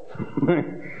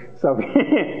 So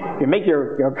if you make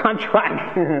your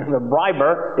contract the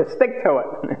briber, you stick to it.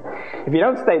 If you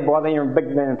don't stay bought, then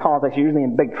in politics you're usually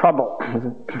in big trouble.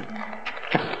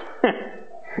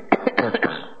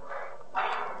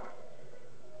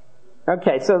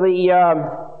 Okay, so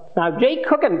now Jay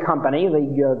Cook and Company,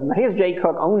 here's Jay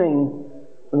Cook owning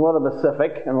the Northern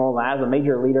Pacific and all that as a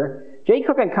major leader. Jay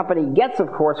Cook and Company gets,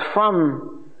 of course,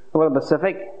 from the Northern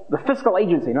Pacific, the fiscal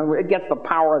agency. In other words, it gets the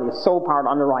sole power to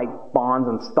underwrite bonds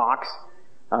and stocks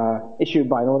issued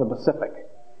by Northern Pacific.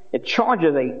 It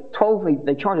charges they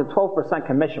charge a 12%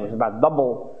 commission, which is about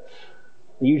double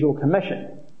the usual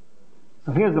commission.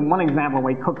 So here's the one example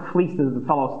where Cook fleeces the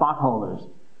fellow stockholders.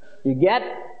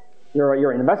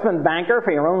 You're an investment banker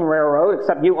for your own railroad,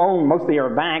 except you own most of your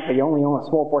bank, but you only own a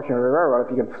small portion of your railroad.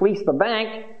 If you can fleece the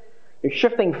bank, you're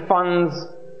shifting funds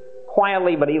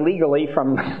quietly but illegally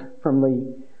from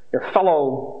your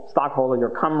fellow stockholders,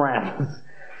 your comrades,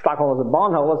 stockholders and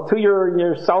bondholders, to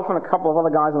yourself and a couple of other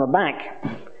guys in the bank.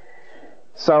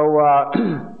 So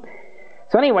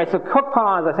anyway, Cook put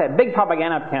on, as I said, a big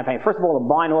propaganda campaign. First of all, to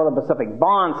buy Northern Pacific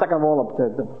bonds. Second of all,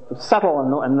 to settle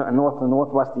in the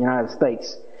northwest of the United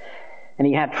States. And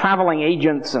he had traveling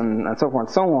agents and so forth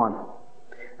and so on.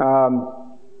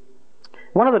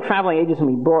 One of the traveling agents whom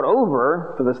he brought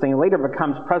over for this thing later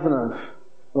becomes president of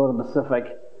Northern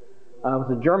Pacific.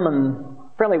 Was a German,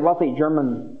 fairly wealthy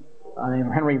German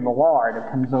named Henry Villard who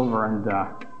comes over and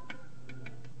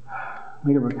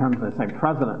later becomes, I say,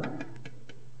 president.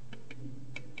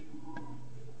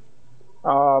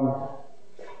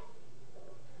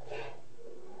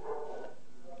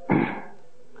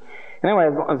 Anyway,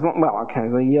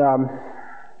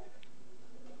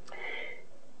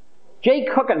 Jay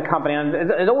Cook and Company, and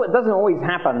it doesn't always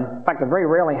happen. In fact, it very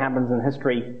rarely happens in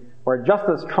history where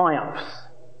justice triumphs.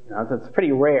 It's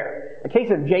pretty rare. In the case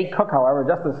of Jay Cook, however,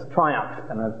 justice triumphed,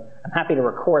 and I'm happy to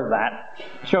record that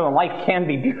to show that life can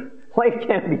be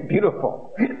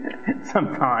beautiful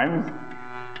sometimes.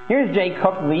 Here's Jay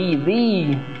Cook,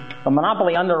 the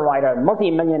monopoly underwriter,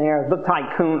 multi-millionaire, the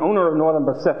tycoon, owner of Northern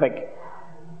Pacific,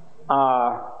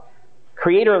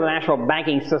 creator of the national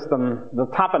banking system, the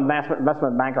top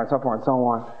investment banker, and so forth and so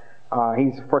on.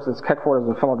 He's, of course, his headquarters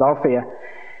in Philadelphia.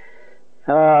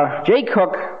 Jay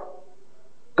Cook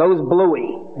goes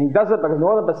bluey. He does it because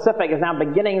Northern Pacific is now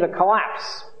beginning to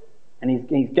collapse. And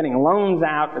he's getting loans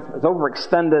out. It's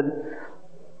overextended.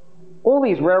 All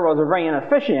these railroads are very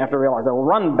inefficient, you have to realize. They will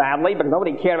run badly, but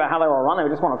nobody cared about how they were run. They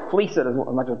just want to fleece it as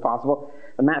much as possible.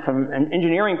 From an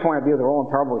engineering point of view, they're all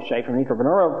in terrible shape. From an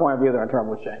entrepreneurial point of view, they're in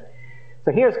terrible shape.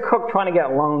 So here's Cook trying to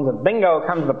get loans, and bingo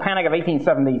comes the Panic of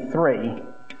 1873.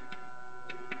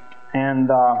 And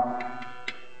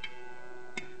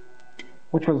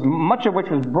much of which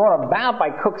was brought about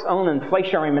by Cook's own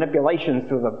inflationary manipulations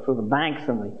through the banks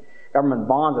and the government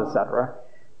bonds, etc.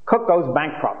 Cook goes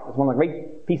bankrupt. It's one of the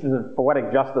great pieces of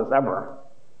poetic justice ever.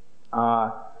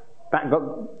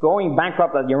 Going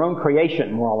bankrupt at your own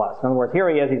creation, more or less. In other words, here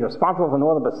he is. He's responsible for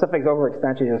Northern Pacific's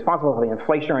overextension. He's responsible for the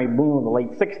inflationary boom of the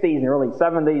late 60s and the early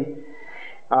 70s.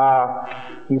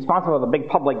 He's responsible for the big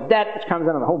public debt, which comes in,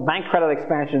 and the whole bank credit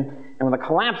expansion. And when the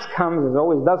collapse comes, as it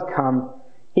always does come,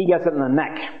 he gets it in the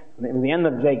neck. And it was the end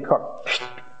of Jay Cook.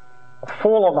 The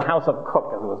fall of the House of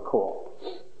Cook, as it was called.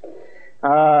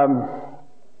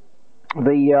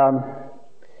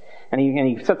 And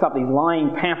he sets up these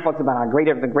lying pamphlets about how great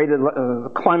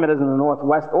the climate is in the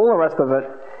Northwest. All the rest of it,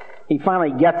 he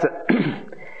finally gets it.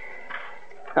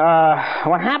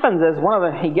 What happens is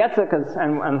he gets it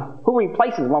and who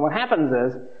replaces? Well, what happens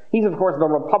is he's of course the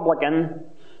Republican,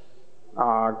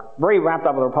 very wrapped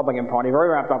up with the Republican Party, very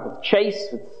wrapped up with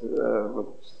Chase, with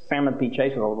Salmon P.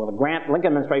 Chase, with the Lincoln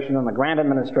administration and the Grant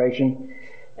administration,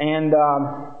 and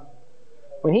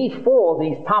when he falls,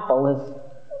 he's toppled.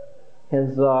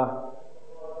 His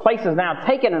place is now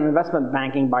taken in investment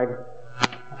banking by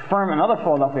another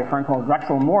Philadelphia firm called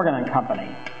Drexel Morgan and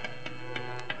Company.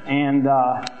 And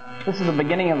this is the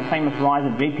beginning of the famous rise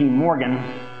of J.P. Morgan,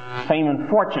 fame and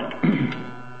fortune.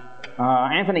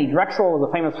 Anthony Drexel was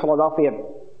a famous Philadelphia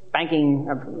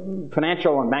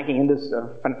financial and banking industry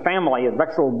family, a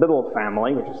Drexel-Biddle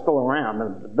family, which is still around.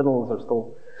 The Biddles are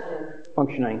still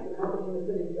functioning.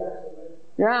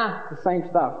 Yeah, the same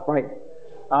stuff, right.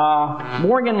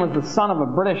 Morgan was the son of a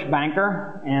British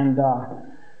banker, and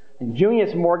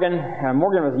Junius Morgan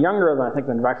was younger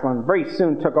than Drexel, and very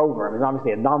soon took over. He was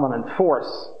obviously a dominant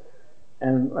force,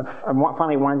 and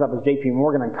finally winds up as J.P.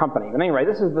 Morgan and Company. But anyway,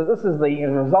 this is the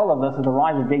result of this is the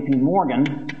rise of J.P.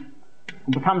 Morgan,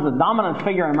 who becomes a dominant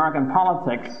figure in American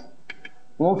politics,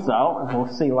 also, as we'll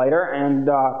see later, and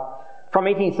from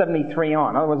 1873 on.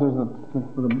 In other words, it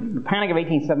was the panic of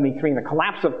 1873 and the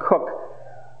collapse of Cook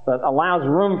that allows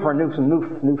room for some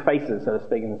new faces, so to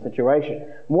speak, in the situation.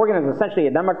 Morgan is essentially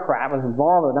a Democrat, was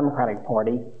involved with the Democratic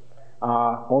Party,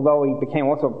 although he became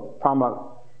also prominent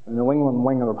in the New England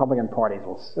wing of the Republican Party, as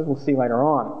we'll see later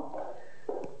on.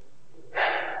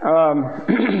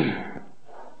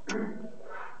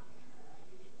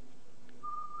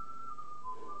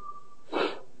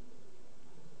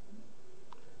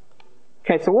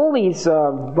 Okay, so all these,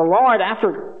 Villard,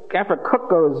 after Cook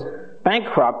goes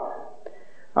bankrupt,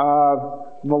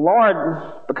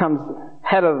 Villard becomes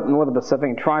head of Northern Pacific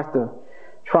and tries to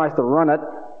run it,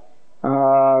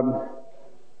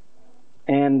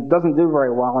 and doesn't do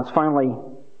very well. It's finally,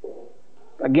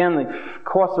 again, the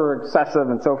costs are excessive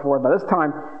and so forth. By this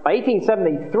time, by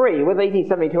 1873, with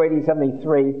 1872,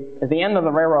 1873, is the end of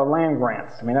the railroad land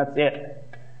grants. I mean, that's it.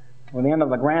 With the end of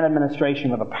the Grant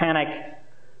administration, with the panic,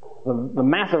 the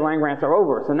massive land grants are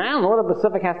over. So now Northern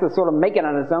Pacific has to sort of make it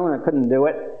on its own, and couldn't do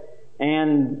it.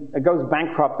 And it goes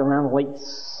bankrupt around the late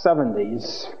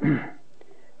 70s.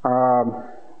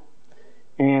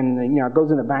 And it goes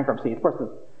into bankruptcy. Of course,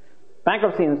 the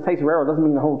bankruptcy in the Texas Railroad doesn't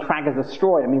mean the whole track is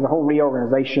destroyed. It means the whole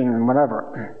reorganization and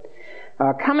whatever.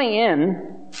 Coming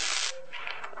in,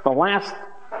 the last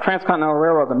transcontinental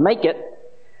railroad to make it,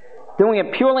 doing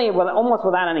it purely almost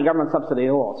without any government subsidy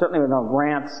at all. Certainly with no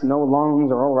grants, no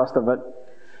loans, or all the rest of it.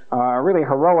 Really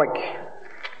heroic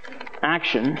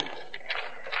action.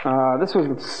 This was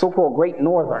the so-called Great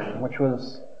Northern, which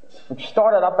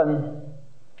started up in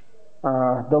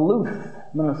Duluth,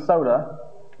 Minnesota,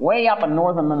 way up in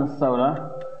northern Minnesota,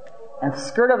 and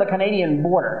skirted the Canadian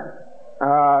border.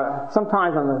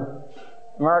 Sometimes on the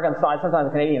American side, sometimes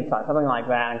the Canadian side, something like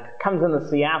that, and comes into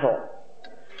Seattle.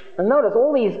 And notice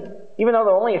all these, even though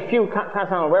there are only a few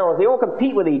transcontinental railroads, they all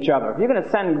compete with each other. If you're going to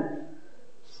send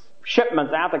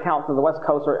shipments out to the West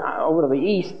Coast or over to the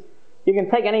East, you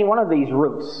can take any one of these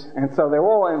routes, and so they're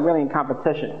all really in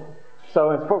competition.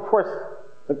 So, of course,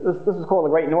 this is called the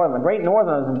Great Northern. The Great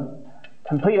Northern was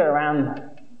completed around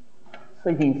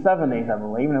the 1870s, I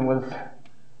believe, and it was,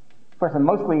 of course,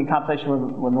 mostly in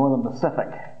competition with Northern Pacific.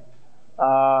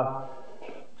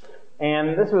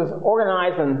 And this was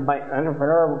organized by an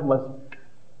entrepreneur was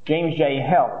James J.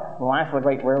 Hill, the last of the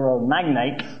great railroad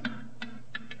magnates.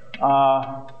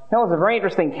 Hill is a very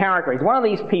interesting character. He's one of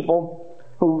these people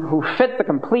who fit the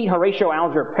complete Horatio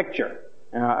Alger picture,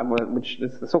 which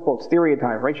is the so-called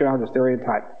stereotype, Horatio Alger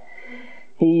stereotype.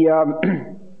 He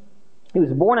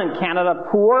was born in Canada,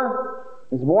 poor.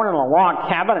 He was born in a log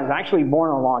cabin. He was actually born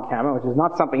in a log cabin, which is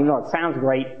not something, even though it sounds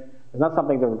great, it's not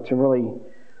something to really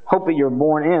hope that you're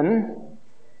born in.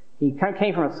 He kind of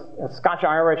came from a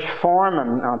Scotch-Irish farm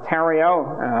in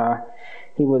Ontario.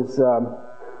 He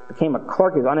became a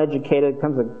clerk. He was uneducated.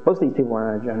 Most of these people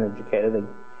are uneducated.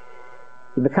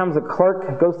 He becomes a clerk,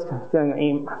 comes to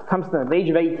the age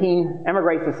of 18,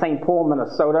 emigrates to St. Paul,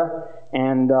 Minnesota,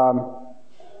 and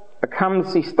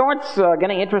he starts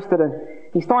getting interested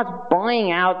he starts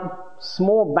buying out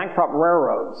small bankrupt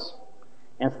railroads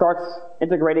and starts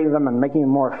integrating them and making them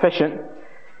more efficient.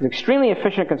 He's an extremely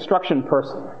efficient construction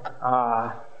person.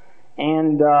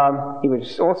 He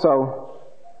was also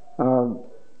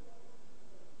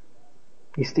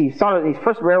He started his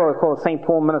first railroad was called the St.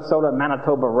 Paul, Minnesota,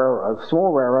 Manitoba Railroad, a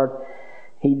small railroad.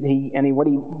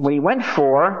 What he went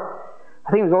for,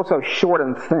 I think he was also short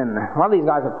and thin. A lot of these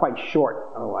guys are quite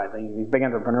short. Otherwise, these big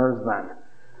entrepreneurs then.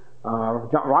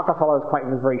 Rockefeller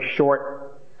was very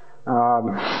short. I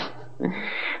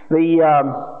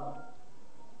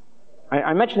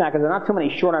mention that because there are not too many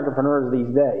short entrepreneurs these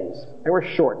days. They were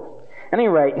short. At any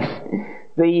rate,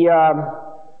 he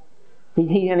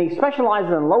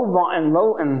specializes in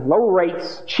low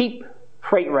rates, cheap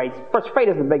freight rates. Of course, freight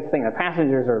is the big thing. The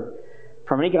passengers are,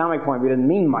 from an economic point of view, didn't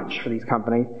mean much for these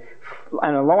companies,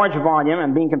 and a large volume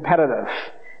and being competitive.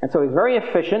 And so he's very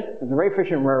efficient. It's a very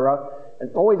efficient railroad.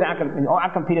 It's always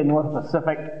outcompeted North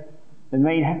Pacific. It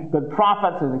made good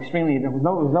profits. There was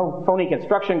no phony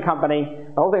construction company.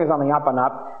 The whole thing was on the up and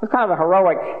up. It was kind of a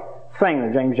heroic thing,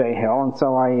 the James J. Hill, and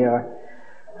so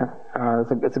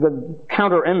it's a good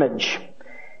counter image.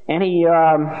 And he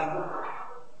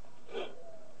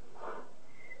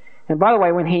and by the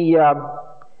way, when he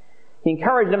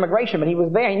encouraged immigration, but he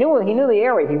was there. He knew the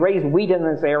area. He raised wheat in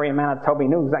this area in Manitoba. He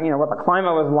knew exactly, what the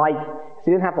climate was like. So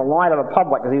he didn't have to lie to the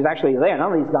public because he was actually there.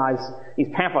 None of these guys, these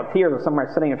pamphleteers, were somewhere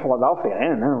sitting in Philadelphia. They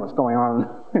didn't know what's going on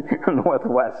in the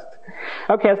Northwest.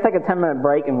 Okay, let's take a 10-minute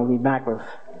break and we'll be back with.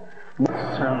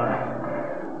 Let's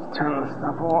turn this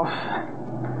stuff off.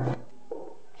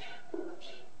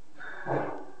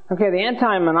 Okay, the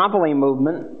anti-monopoly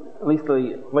movement, at least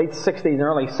the late 60s and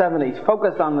early 70s,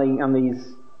 focused on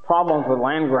these problems with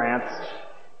land grants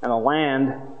and the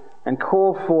land, and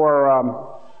called for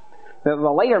the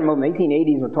later movement. The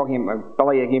 1880s were talking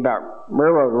about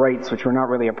railroad rates, which were not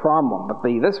really a problem, but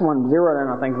this one zeroed in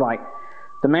on things like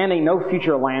demanding no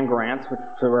future land grants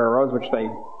to railroads, which they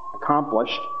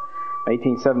accomplished in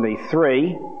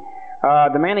 1873,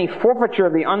 demanding forfeiture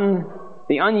of the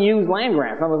unused land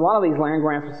grants. In other words, a lot of these land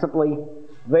grants were simply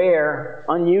there,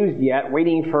 unused yet,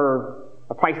 waiting for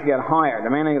a price to get higher,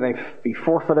 demanding that they be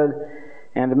forfeited,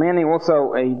 and demanding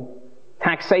also a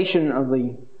taxation of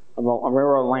the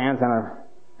railroad lands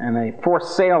and a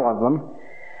forced sale of them.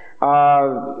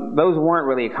 Those weren't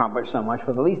really accomplished so much,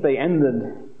 but at least they ended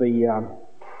the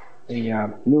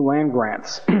new land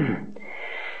grants.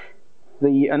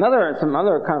 Another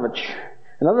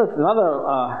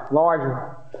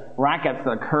large racket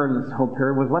that occurred in this whole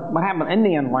period was what happened to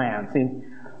Indian land. See,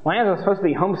 lands were supposed to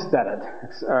be homesteaded,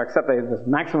 except the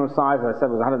maximum size, as I said,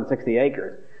 was 160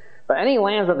 acres. But any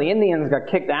lands that the Indians got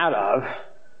kicked out of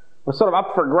was sort of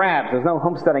up for grabs. There's no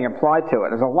homesteading applied to it.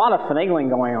 There's a lot of finagling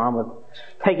going on with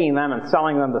taking them and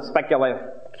selling them to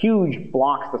huge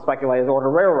blocks to speculators or to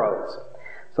railroads.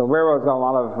 So railroads got a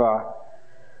lot of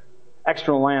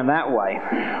extra land that way.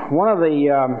 One of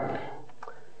the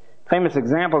famous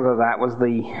examples of that was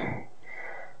the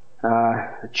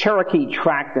Cherokee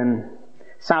tract in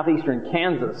southeastern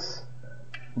Kansas.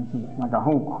 Like a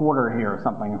whole quarter here or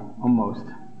something, almost,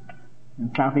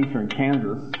 in southeastern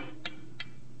Kansas.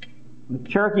 The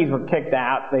Cherokees were kicked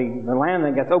out. The land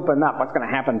that gets opened up, what's going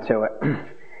to happen to it?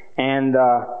 And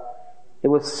it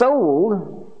was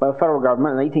sold by the federal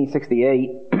government in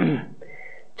 1868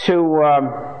 to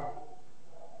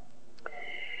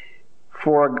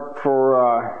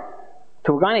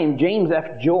a guy named James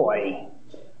F. Joy,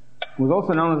 who was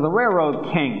also known as the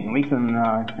Railroad King, at least in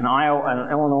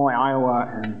Illinois, Iowa,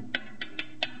 and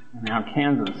now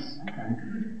Kansas. Okay.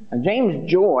 And James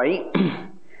Joy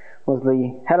was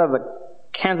the head of the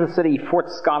Kansas City Fort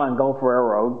Scott and Gulf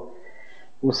Railroad.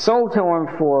 It was sold to him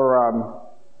for,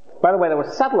 by the way, there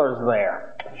were settlers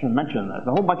there. I should mention this.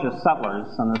 A whole bunch of settlers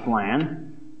on this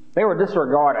land. They were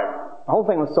disregarded. The whole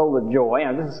thing was sold to Joy,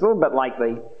 and this is a little bit like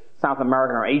the South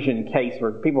American or Asian case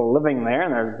where people are living there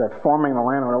and they're farming the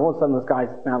land, and all of a sudden this guy's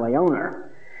now the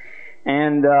owner.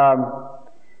 And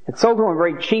it's sold to him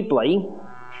very cheaply,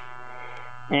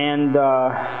 and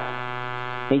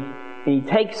he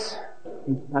takes,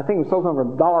 I think it was sold to him for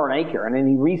 $1 an acre, and then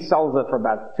he resells it for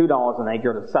about $2 an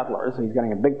acre to settlers, so he's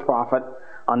getting a big profit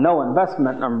on no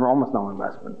investment, or almost no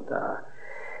investment.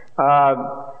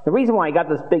 The reason why he got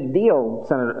this big deal,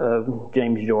 Senator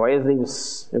James Joy, is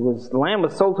the land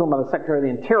was sold to him by the Secretary of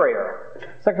the Interior.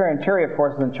 The Secretary of the Interior, of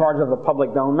course, is in charge of the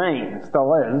public domain. It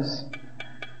still is.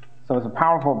 So it's a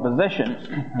powerful position.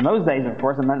 In those days, of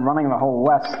course, it meant running the whole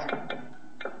West.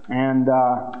 And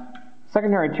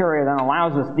Secretary of the Interior then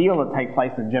allows this deal to take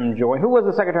place with Jim Joy. Who was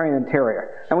the Secretary of the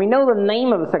Interior? And we know the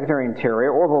name of the Secretary of the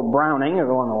Interior, Orville Browning of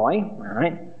Illinois, all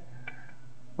right?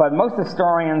 But most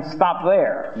historians stop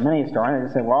there. Many historians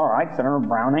just say, well, all right,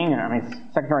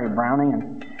 Secretary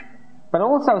Browning, but it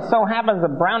also so happens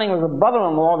that Browning was the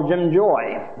brother-in-law of Jim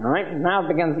Joy. All right? Now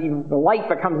the light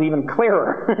becomes even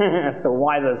clearer as to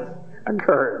why this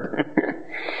occurred.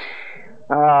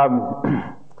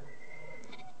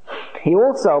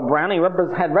 Browning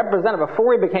had represented,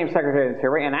 before he became Secretary of the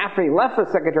Interior, and after he left the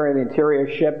Secretary of the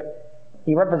Interiorship,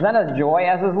 he represented Joy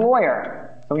as his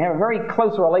lawyer. So we have a very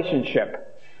close relationship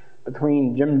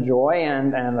between Jim Joy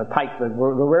and the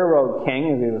Railroad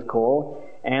King, as he was called,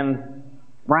 and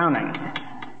Browning,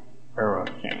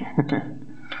 Railroad King.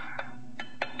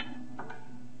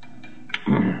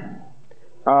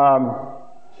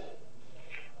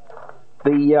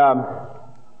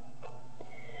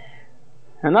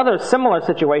 Another similar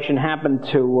situation happened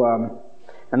to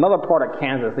another part of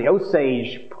Kansas, the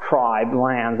Osage tribe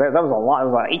lands. That was a lot. It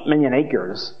was about 8 million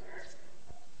acres.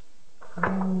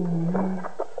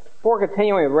 Before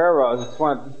continuing with railroads, I just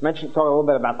want to talk a little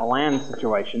bit about the land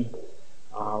situation,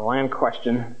 land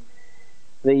question.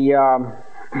 The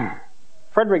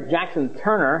Frederick Jackson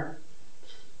Turner,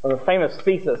 of a famous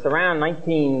thesis around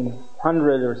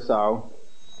 1900 or so,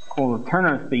 called the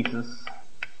Turner thesis,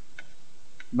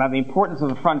 about the importance of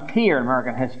the frontier in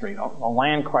American history, the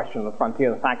land question of the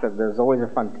frontier, the fact that there's always a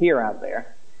frontier out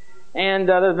there. And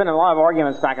there's been a lot of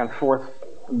arguments back and forth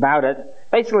about it.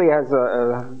 Basically, it has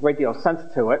a great deal of sense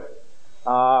to it.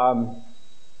 One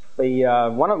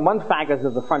fact is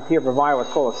that the frontier provided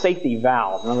what's called a safety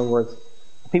valve. In other words,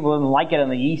 people didn't like it in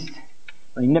the East.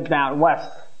 They nipped out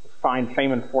west to find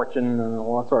fame and fortune and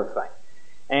all that sort of thing.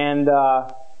 And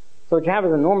so what you have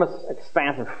is an enormous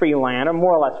expanse of free land, or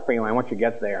more or less free land once you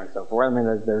get there and so forth. I mean,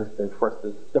 there's of course,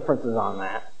 there's differences on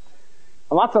that.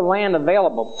 Lots of land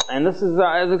available, and this is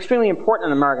extremely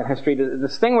important in American history. It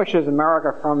distinguishes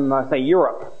America from, say,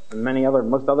 Europe and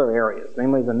most other areas.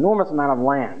 Namely, the enormous amount of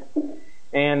land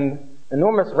and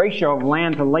enormous ratio of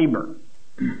land to labor.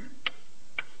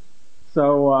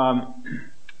 So,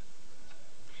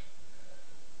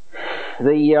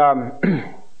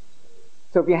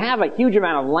 so if you have a huge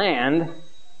amount of land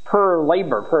per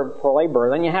labor,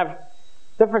 then you have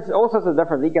all sorts of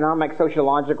different economic,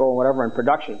 sociological, whatever, in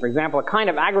production. For example, the kind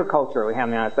of agriculture we have in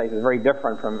the United States is very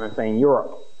different from, say, in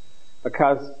Europe.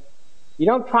 Because you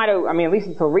don't try to, at least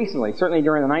until recently, certainly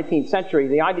during the 19th century,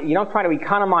 you don't try to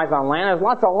economize on land. There's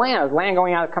lots of land. There's land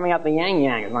coming out the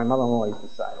yang-yang, as my mother-in-law used to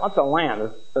say. Lots of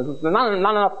land. There's not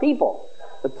enough people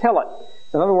to till it.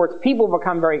 So in other words, people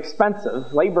become very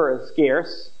expensive. Labor is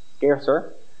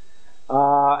scarcer.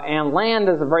 And land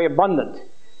is very abundant.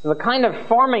 So the kind of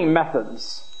farming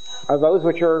methods are those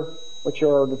which are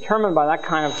determined by that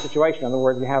kind of situation. In other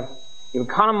words, you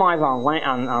economize on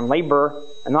land, on labor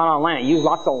and not on land. You use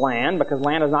lots of land because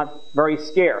land is not very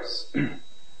scarce.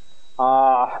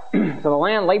 So the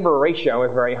land-labor ratio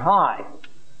is very high.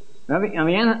 On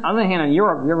the other hand, in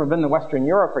Europe, if you've ever been to Western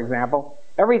Europe, for example,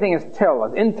 everything is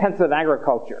tilled. It's intensive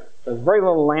agriculture. There's very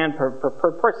little land per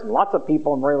person. Lots of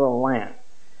people and very little land.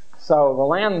 So the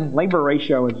land-labor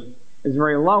ratio is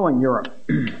very low in Europe.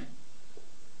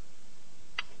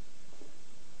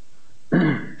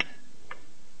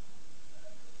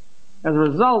 As a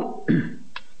result,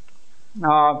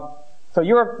 so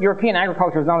European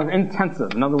agriculture is not as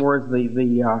intensive. In other words,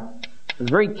 there's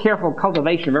very careful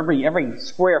cultivation of every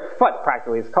square foot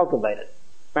practically is cultivated.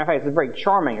 Matter of fact, it's very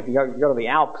charming. If you go to the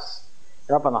Alps,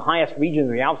 you're up in the highest regions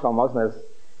of the Alps almost, and there's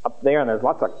up there, and there's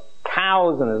lots of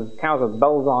cows, and there's cows with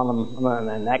bells on them,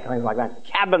 and that kind of things like that.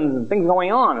 Cabins and things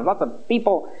going on. There's lots of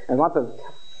people, and lots of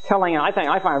tilling, and I find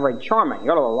it very charming. You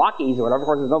go to the Rockies or whatever, of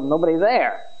course, there's nobody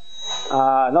there.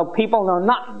 No people, no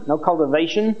nothing, no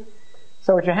cultivation.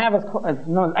 So what you have is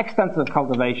extensive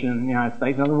cultivation in the United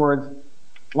States. In other words,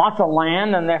 lots of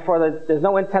land, and therefore there's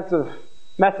no intensive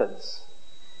methods.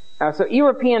 So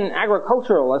European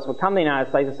agriculturalists would come to the United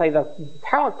States and say that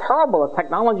terrible the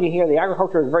technology here, the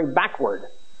agriculture is very backward.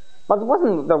 But it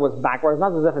wasn't that it was backward. It's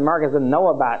not as if Americans didn't know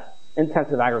about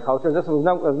intensive agriculture. This was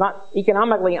not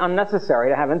economically unnecessary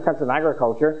to have intensive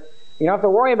agriculture. You don't have to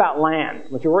worry about land.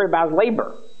 What you worry about is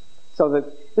labor. So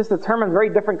that this determines very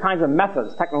different kinds of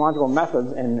methods, technological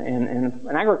methods in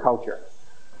agriculture.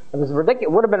 It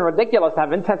would have been ridiculous to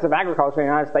have intensive agriculture in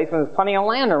the United States when there's plenty of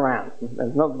land around.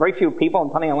 There's very few people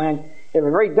and plenty of land. You have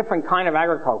a very different kind of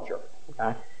agriculture.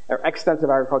 Okay? Extensive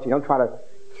agriculture. You don't try to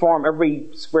farm every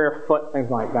square foot, things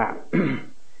like that.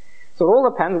 So it all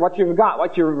depends what you've got,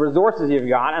 what your resources you've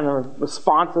got, and the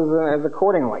responses is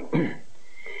accordingly.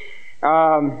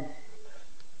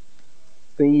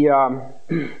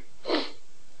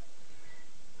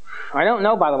 I don't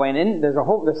know, by the way, there's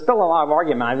still a lot of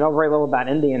argument. I know very little about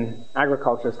Indian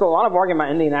agriculture. There's still a lot of argument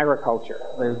about Indian agriculture.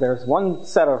 There's one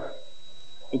set of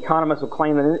economists who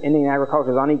claim that Indian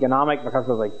agriculture is uneconomic because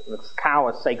the cow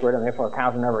is sacred and therefore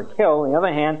cows are never killed. On the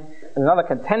other hand, there's another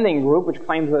contending group which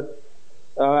claims that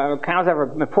cows have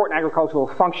an important agricultural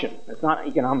function. It's not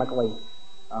economically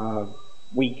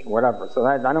weak or whatever. So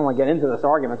I don't want to get into this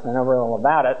argument because I know very little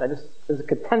about it. There's a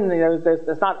contending,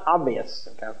 it's not obvious.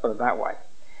 Okay, let's put it that way.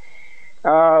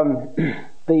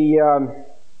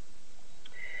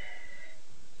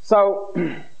 So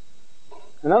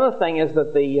another thing is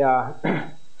that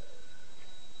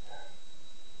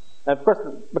of course,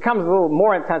 it becomes a little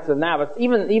more intensive now, but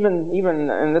even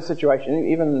in this situation,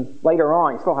 even later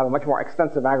on, you still have a much more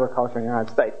extensive agriculture in the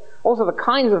United States. Also, the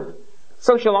kinds of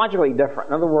sociologically different.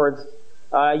 In other words,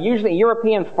 usually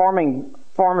European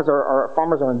farmers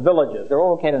are in villages. They're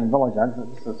all located in villages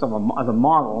as a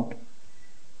model.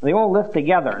 They all live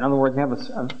together. In other words, you have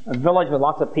a village with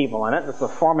lots of people in it. It's a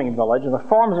farming village, and the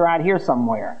farms are out here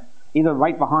somewhere. either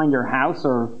right behind your house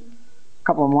or a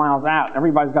couple of miles out.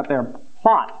 Everybody's got their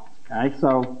plot. Okay,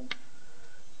 so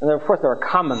and then of course there are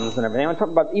commons and everything. I'm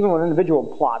talking about even with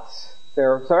individual plots.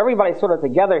 So everybody's sort of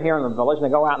together here in the village, and they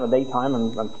go out in the daytime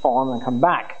and farm and come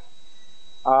back.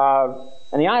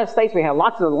 In the United States, we have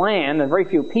lots of land and very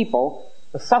few people.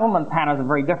 The settlement patterns are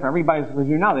very different. Everybody's, as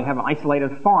you know, they have an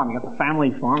isolated farm. You got the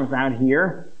family farm is out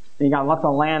here, and you got lots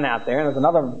of land out there, and there's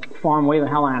another farm way the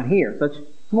hell out here. So it's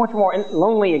much more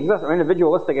lonely existence, or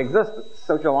individualistic existence,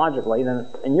 sociologically, than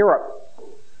in Europe.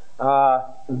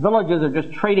 Villages are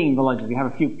just trading villages. You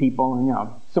have a few people, and,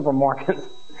 supermarkets,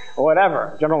 or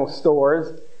whatever, general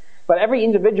stores. But every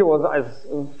individual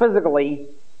is physically,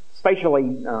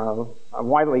 spatially,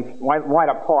 wide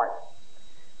apart.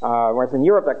 Whereas in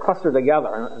Europe, they're clustered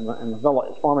together in the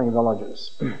village, farming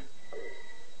villages.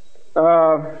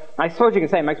 I suppose you can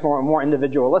say it makes more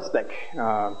individualistic.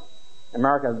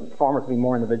 American farmers be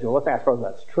more individualistic. I suppose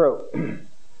that's true.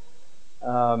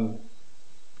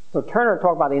 So Turner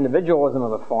talked about the individualism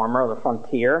of the farmer, the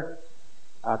frontier.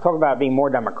 Talked about it being more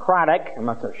democratic. I'm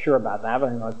not so sure about that,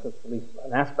 but that's at least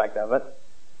an aspect of it.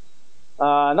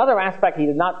 Another aspect he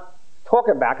did not talk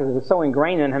about because it was so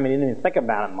ingrained in him he didn't even think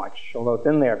about it much, although it's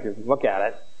in there if you look at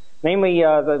it. Namely,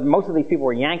 most of these people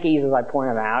were Yankees, as I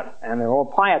pointed out, and they're all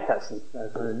pietists,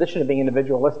 in addition to being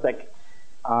individualistic.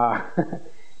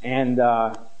 And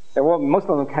most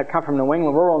of them had come from New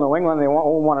England, rural New England. They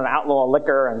all wanted to outlaw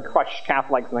liquor and crush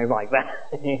Catholics and things like that,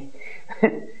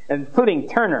 including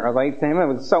Turner. As I say, it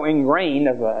was so ingrained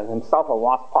as himself a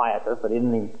lost pietist that he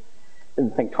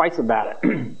didn't think twice about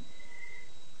it.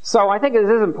 So I think this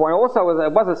is important. Also,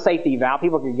 it was a safety valve.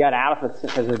 People could get out if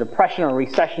there's a depression or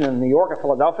recession in New York or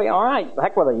Philadelphia. All right, the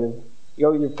heck with it.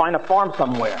 You find a farm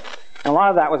somewhere. And a lot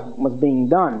of that was being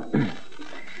done.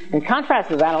 In contrast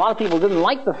to that, a lot of people didn't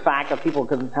like the fact that people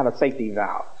could have a safety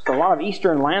valve. So a lot of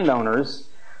eastern landowners,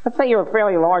 let's say you're a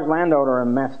fairly large landowner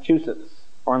in Massachusetts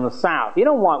or in the South. You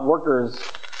don't want workers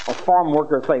or farm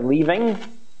workers, say, leaving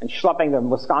and schlepping to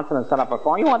Wisconsin and set up a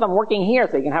farm. You want them working here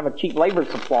so you can have a cheap labor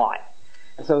supply.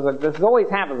 And so this has always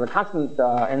happened. The constant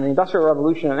in the Industrial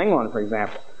Revolution in England, for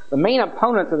example, the main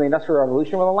opponents of the Industrial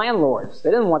Revolution were the landlords.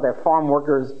 They didn't want their farm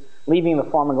workers leaving the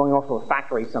farm and going off to a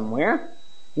factory somewhere.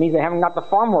 It means they haven't got the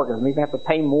farm workers. It means they have to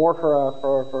pay more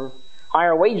for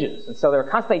higher wages. And so they're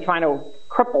constantly trying to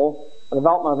cripple the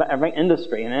development of every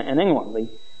industry in England.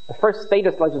 The first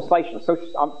statist legislation,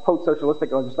 quote,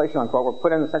 socialistic legislation, unquote, were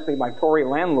put in essentially by Tory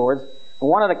landlords who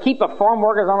wanted to keep the farm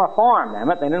workers on the farm,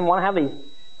 damn it. They didn't want to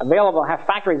have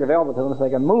factories available to them so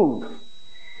they could move.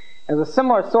 There's a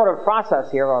similar sort of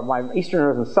process here by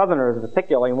Easterners and Southerners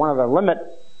particularly, wanted to limit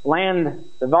land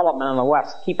development in the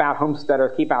West, keep out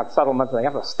homesteaders, keep out settlements. They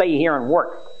have to stay here and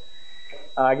work.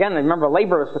 Again, remember,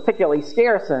 labor is particularly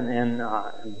scarce in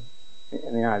the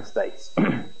United States.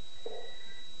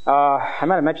 I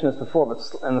might have mentioned this before, but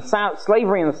in the South,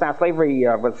 slavery was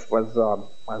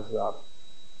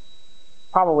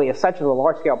probably essential to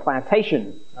large-scale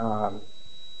plantation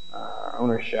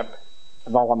ownership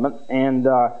development, and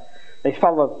they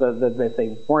felt that if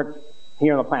they weren't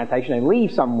here on the plantation, they'd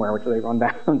leave somewhere, which they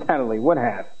undoubtedly would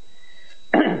have.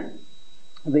 At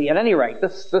any rate,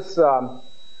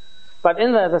 but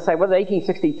in as I say, with the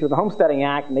 1862, the Homesteading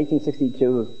Act in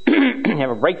 1862, you have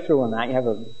a breakthrough in that. You have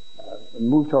a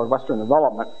move toward Western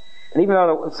development. And even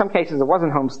though in some cases it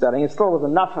wasn't homesteading, it still was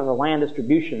enough of a land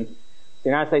distribution. The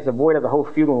United States avoided the whole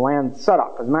feudal land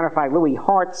setup. As a matter of fact, Louis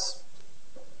Hartz,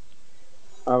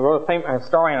 a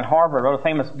historian at Harvard, wrote a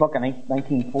famous book in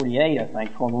 1948, I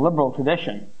think, called The Liberal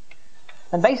Tradition.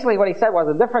 And basically what he said was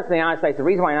the difference in the United States, the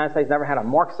reason why the United States never had a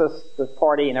Marxist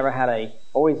party,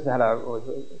 was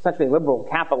essentially liberal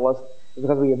capitalist, is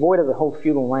because we avoided the whole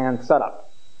feudal land setup.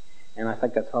 And I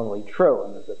think that's probably true,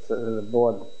 and it's a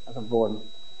broad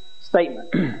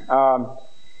statement.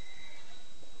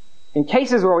 In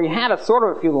cases where we had a sort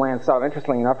of a feudal land setup,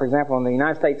 interestingly enough, for example, when the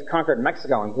United States conquered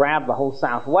Mexico and grabbed the whole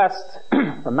Southwest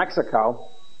from Mexico,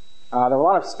 there were a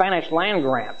lot of Spanish land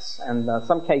grants, and in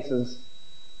some cases,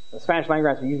 the Spanish land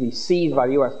grants were usually seized by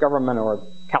the U.S. government or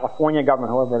California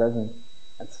government, however it is,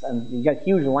 and you get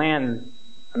huge land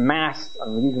amassed,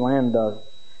 huge land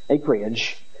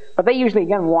acreage. But they usually,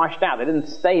 again, washed out. They didn't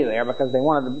stay there because there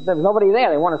was nobody there.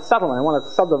 They wanted settlement. They wanted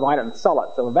to subdivide it and sell it.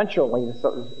 So eventually, it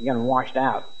was, again, washed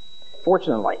out.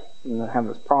 Fortunately, we didn't have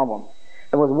this problem.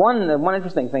 There was one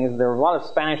interesting thing is there were a lot of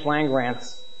Spanish land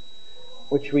grants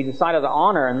which we decided to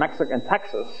honor in Mexico and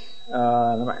Texas,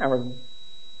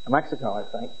 Mexico, I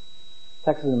think.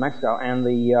 Texas and Mexico. And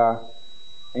the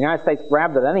United States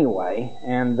grabbed it anyway,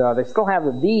 and they still have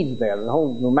the deeds there. The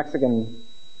whole New Mexican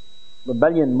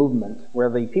rebellion movement where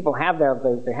the people have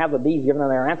they have the deeds given to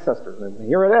their ancestors. And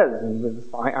here it is. And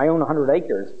I own 100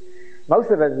 acres. Most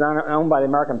of it is owned by the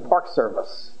American Park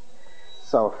Service,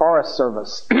 so Forest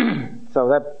Service. So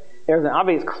that there's an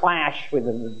obvious clash with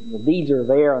the deeds are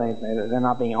there and they're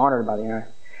not being honored by the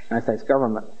United States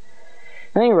government.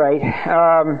 At any rate,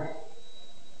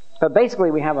 but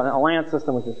basically we have a land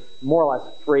system which is more or less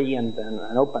free and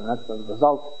open. That's the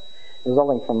result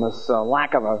resulting from this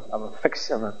lack of a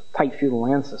tight feudal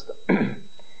land system.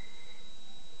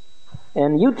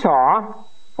 In Utah,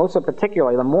 also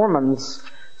particularly, the Mormons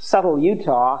settled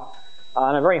Utah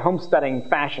in a very homesteading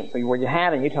fashion. So what you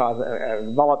had in Utah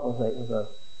developed was a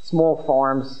small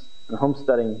farms and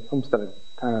homesteading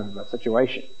kind of a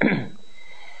situation.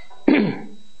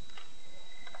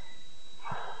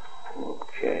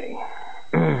 Okay.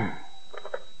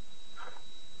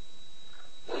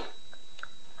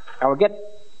 I will get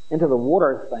into the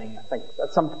water thing, I think,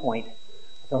 at some point.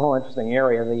 It's a whole interesting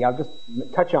area. I'll just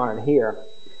touch on it here.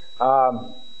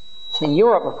 In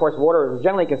Europe, of course, water is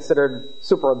generally considered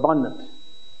superabundant.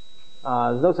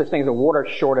 There's no such thing as a water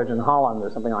shortage in Holland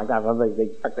or something like that.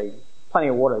 In fact, they plenty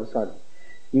of water, so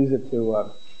use it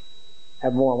to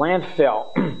have more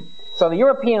landfill. So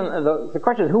the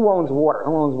question is, who owns water?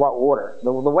 Who owns what water?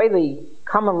 The way the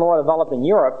common law developed in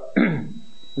Europe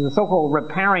is the so-called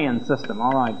riparian system,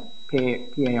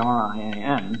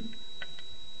 P-A-R-I-A-N,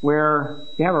 where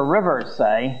you have a river,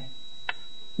 say,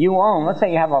 let's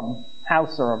say you have a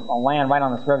house or a land right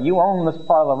on this river, you own this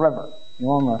part of the river. You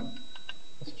own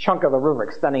this chunk of the river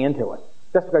extending into it,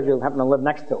 just because you happen to live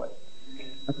next to it.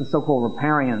 That's the so-called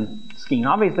riparian scheme.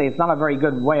 Obviously, it's not a very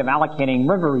good way of allocating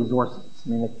river resources. I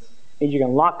mean, it means you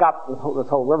can lock up this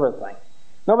whole river thing.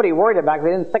 Nobody worried about it. They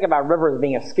didn't think about rivers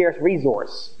being a scarce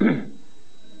resource.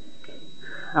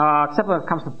 Except when it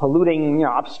comes to polluting,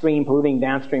 upstream, polluting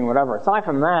downstream, whatever. Aside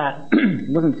from that, there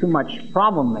wasn't too much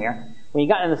problem there. When you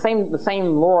got in the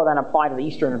same law then applied to the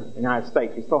eastern United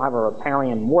States, you still have a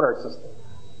riparian water system,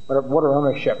 water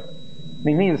ownership. I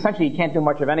mean, essentially you can't do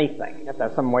much of anything. You have to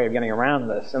have some way of getting around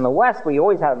this. In the West, we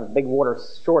always have a big water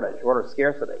shortage, water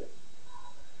scarcity.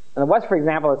 In the West, for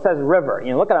example, it says river.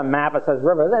 Look at a map, it says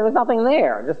river. There's nothing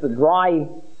there. Just a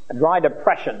dry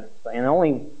depression. And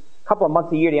only a couple of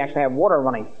months a year do you actually have water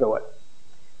running through it.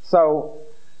 So,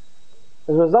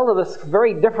 as a result of this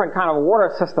very different kind of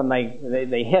water system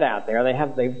they hit out there, they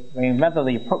invented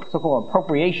the so-called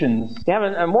appropriations. They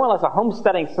have more or less a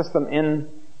homesteading system in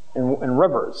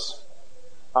rivers.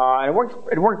 And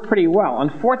it worked pretty well.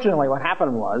 Unfortunately, what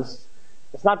happened was,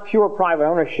 it's not pure private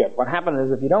ownership. What happened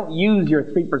is if you don't use your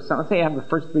 3%, let's say you have the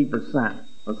first 3%,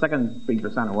 or the second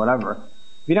 3% or whatever,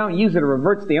 if you don't use it,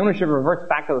 the ownership reverts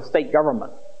back to the state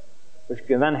government, which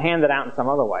can then hand it out in some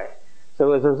other way.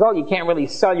 So as a result, you can't really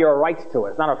sell your rights to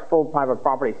it. It's not a full private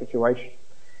property situation.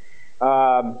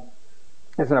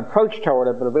 There's an approach toward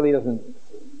it, but it really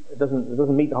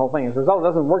doesn't meet the whole thing. As a result, it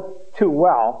doesn't work too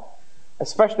well,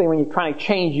 especially when you're trying to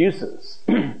change uses.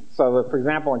 So, for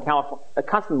example, in California, the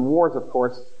constant wars, of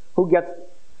course,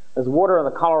 there's water in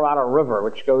the Colorado River,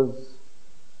 which goes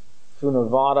through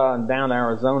Nevada and down to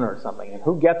Arizona or something, and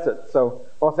who gets it? So,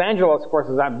 Los Angeles, of course,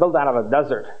 is built out of a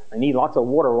desert. They need lots of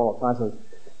water all the time, so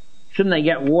shouldn't they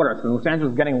get water? So Los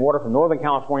Angeles is getting water from Northern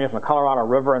California, from the Colorado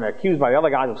River, and they're accused by the other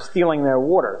guys of stealing their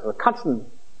water. So constant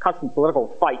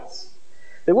political fights.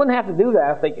 They wouldn't have to do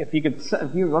that if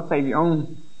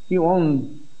you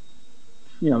own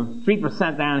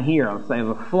 3% down here, let's say, of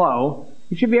the flow,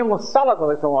 you should be able to sell it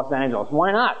to Los Angeles.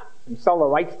 Why not? You sell the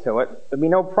rights to it. There'd be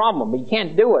no problem. But you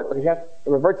can't do it because it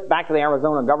reverts back to the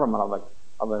Arizona government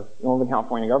of the Northern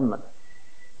California government.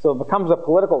 So it becomes a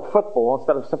political football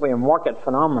instead of simply a market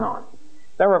phenomenon.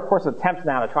 There were, of course, attempts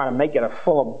now to try to make it a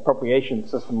full appropriation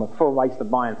system with full rights to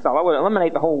buy and sell. That would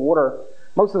eliminate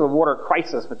most of the water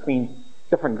crisis between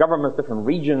different governments, different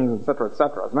regions, et cetera, et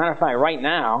cetera. As a matter of fact, right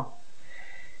now,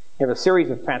 you have a series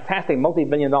of fantastic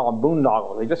multi-billion-dollar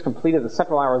boondoggles. They just completed the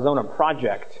Central Arizona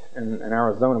project in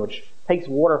Arizona, which takes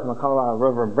water from the Colorado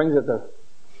River and brings it to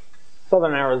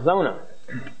southern Arizona.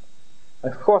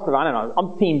 It cost of,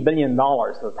 umpteen $1 billion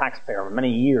to the taxpayer for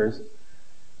many years.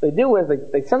 What they do is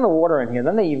they send the water in here,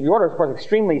 then the water is, of course,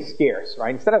 extremely scarce,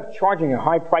 right? Instead of charging a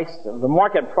high price, the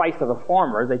market price to the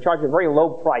farmers, they charge a very low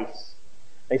price.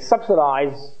 They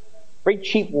subsidize very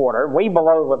cheap water, way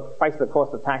below the price that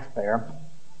costs the taxpayer.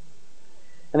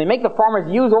 And they make the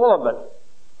farmers use all of it.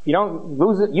 If you don't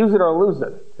use it or lose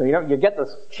it. So you get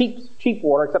this cheap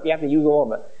water, except you have to use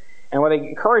all of it. And where they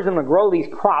encourage them to grow these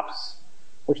crops,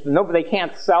 which they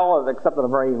can't sell except at a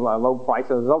very low price.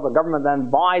 As a result, the government then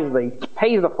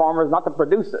pays the farmers not to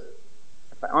produce it.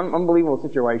 It's an unbelievable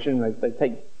situation. They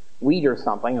take wheat or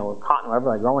something, or cotton,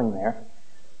 whatever they're growing there.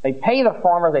 They pay the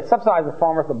farmers, they subsidize the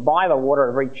farmers to buy the water at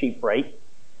a very cheap rate.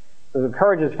 This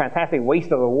encourages fantastic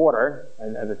waste of the water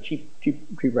at a cheap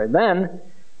rate. Then,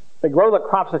 they grow the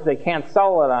crops if they can't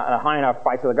sell it at a high enough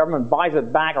price, so the government buys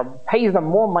it back or pays them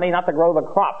more money not to grow the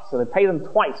crops. So they pay them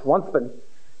twice. Once to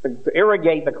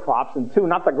irrigate the crops, and two,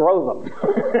 not to grow them.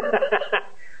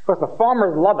 Of course, the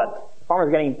farmers love it. The farmers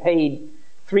are getting paid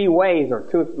three ways, or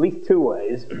at least two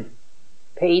ways.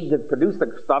 Paid to produce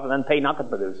the stuff and then paid not to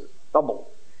produce it. Double.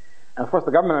 And of course,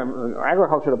 the government,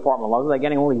 agriculture department loves it. They're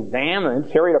getting all these dams. The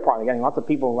interior department, they're getting lots of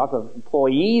people, lots of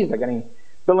employees. They're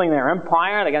building their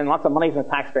empire. They're getting lots of money from the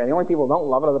taxpayer. The only people who don't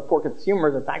love it are the poor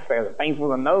consumers and taxpayers. They're paying for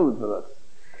the nose for this.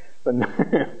 But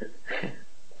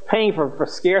paying for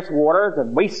scarce water, to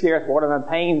waste scarce water, and then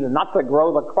paying not to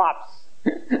grow the crops,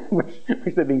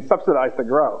 which they're being subsidized to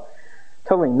grow.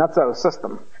 Totally nutso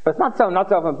system. But it's not so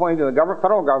nutso from the point of view of the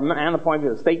federal government and the point of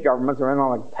view of the state governments who are in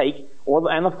on the take,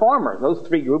 and the farmers. Those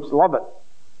three groups love it.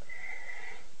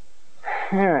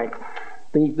 Alright.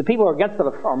 The people who are against it,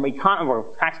 or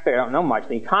taxpayers don't know much.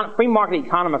 The free market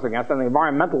economists are against it, and the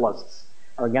environmentalists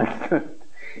are against it.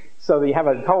 So you have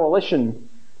a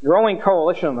growing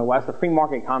coalition in the West, the free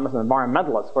market economists and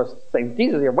environmentalists. Of course, saying,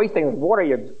 Jesus, you're wasting this water,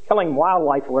 you're killing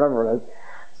wildlife, or whatever it is.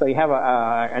 So you have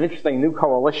an interesting new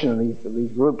coalition of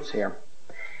these groups here.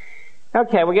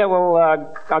 Okay,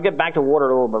 I'll get back to water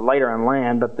a little bit later on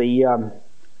land, but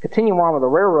continue on with the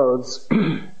railroads.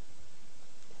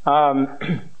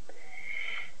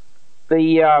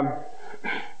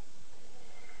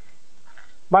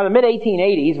 By the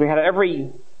mid-1880s, we had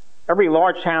every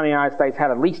large town in the United States had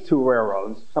at least two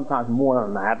railroads, sometimes more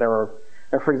than that. There were,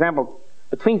 for example,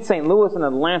 between St. Louis and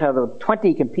Atlanta, there were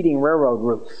 20 competing railroad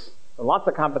routes. So lots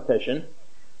of competition.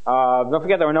 Don't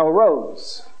forget there were no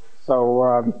roads.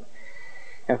 So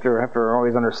have to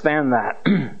always understand that.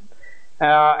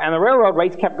 And the railroad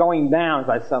rates kept going down, as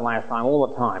I said last time, all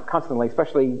the time, constantly,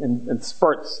 especially in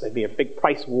spurts. There'd be a big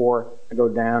price war to go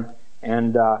down,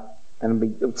 and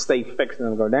it would stay fixed and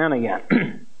then go down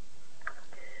again.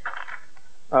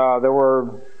 There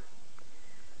were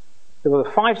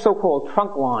the 5 so-called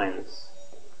trunk lines.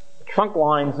 The trunk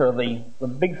lines are the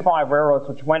big 5 railroads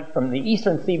which went from the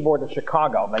eastern seaboard to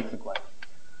Chicago, basically.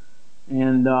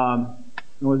 And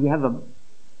you have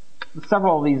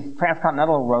several of these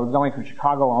transcontinental roads going from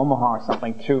Chicago or Omaha or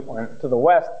something to the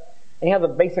west. And you have the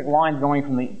basic lines going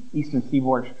from the eastern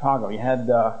seaboard to Chicago. You had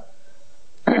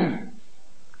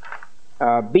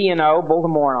B&O,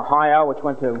 Baltimore and Ohio, which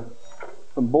went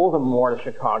from Baltimore to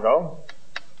Chicago.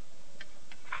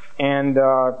 And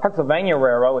Pennsylvania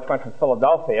Railroad, which went from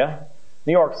Philadelphia.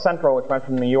 New York Central, which went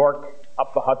from New York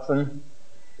up the Hudson.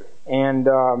 And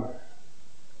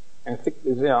I think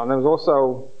there was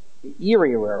also the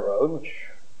Erie Railroad,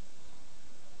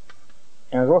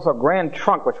 and there was also Grand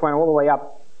Trunk, which went all the way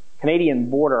up Canadian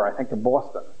border, I think, to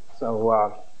Boston.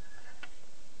 So,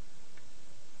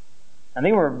 and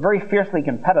they were very fiercely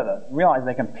competitive. Realize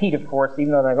they compete, of course,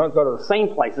 even though they don't go to the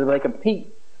same places, but they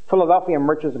compete. Philadelphia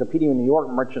merchants are competing with New York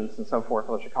merchants and so forth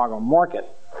for the Chicago market.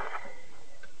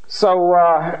 So,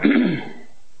 as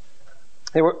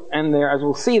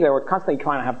we'll see, they were constantly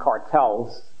trying to have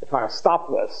cartels to try to stop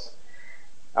this.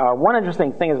 One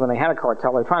interesting thing is when they had a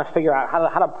cartel, they were trying to figure out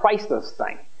how to price this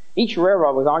thing. Each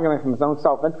railroad was arguing from its own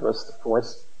self-interest, of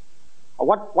course.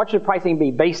 What should pricing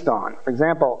be based on? For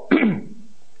example,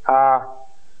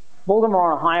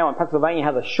 Baltimore, Ohio, and Pennsylvania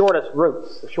have the shortest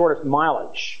routes, the shortest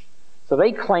mileage. So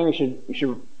they claim you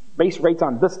should base rates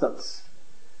on distance.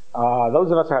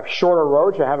 Those of us who have shorter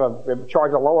roads should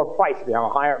charge a lower price. If you have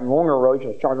a longer road,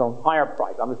 you should charge a higher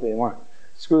price. Obviously, they want to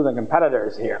screw the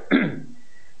competitors here.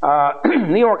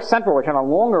 New York Central, which had a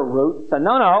longer route, said,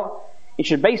 no, you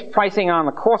should base pricing on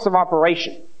the cost of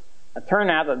operation. It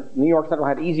turned out that New York Central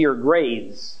had easier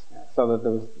grades, so that it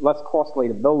was less costly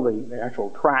to build the actual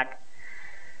track.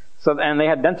 And they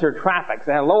had denser traffic, so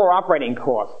they had lower operating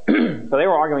costs. So they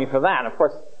were arguing for that. And of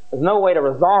course, there's no way to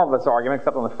resolve this argument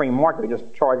except on the free market. You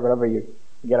just charge whatever you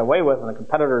get away with, and the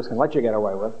competitors can let you get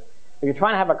away with. If you're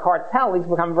trying to have a cartel, these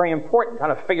become very important,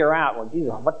 trying to figure out,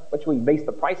 what should we base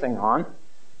the pricing on?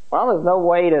 Well, there's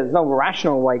no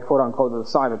rational way, quote unquote, to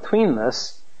decide between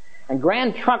this. And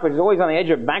Grand Trunk, which is always on the edge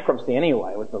of bankruptcy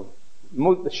anyway, with the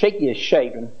shakiest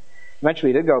shape, and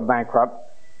eventually did go bankrupt,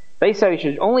 they said you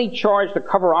should only charge to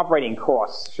cover operating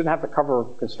costs. Shouldn't have to cover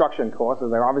construction costs, as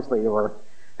they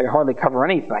hardly cover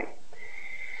anything.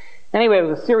 Anyway, there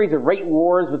was a series of rate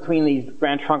wars between these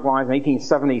Grand Trunk lines in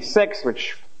 1876,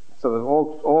 so that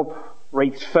all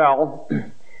rates fell.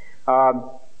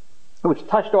 Which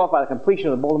touched off by the completion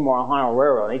of the Baltimore, Ohio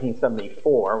Railroad in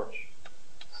 1874, which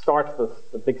starts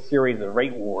the big series of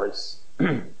rate wars.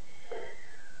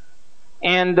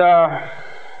 And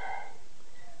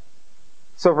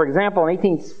so, for example,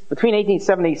 between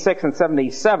 1876 and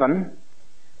 77,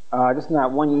 just in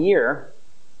that 1 year,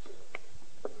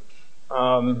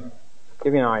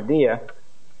 give you an idea,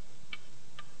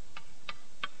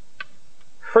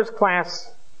 first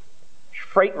class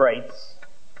freight rates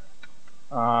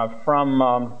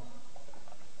from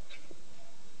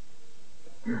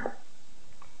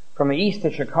the east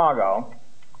to Chicago,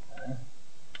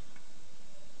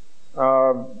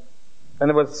 and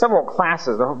there was several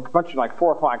classes, a bunch of like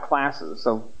 4 or 5 classes.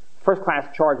 So first class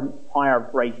charged higher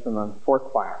rates than the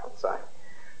fourth class, let's say.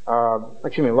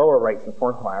 Lower rates than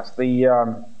fourth class.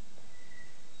 The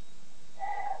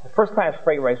first class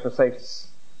freight rates would say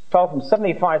fell from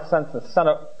 75 cents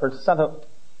per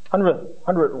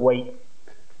hundredth weight,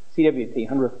 CWT,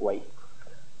 hundredth weight,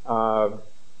 I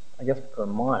guess per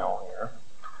mile here,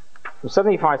 from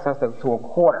 75 cents to a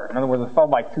quarter. In other words, it fell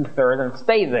by 2/3 and it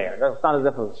stayed there. It's not as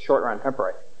if it was short run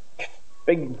temporary.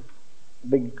 Big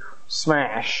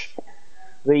smash.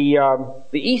 The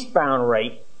eastbound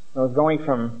rate was going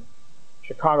from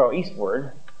Chicago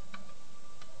eastward,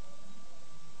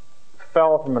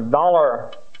 fell from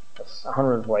 $1 a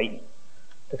hundredweight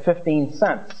to 15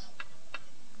 cents.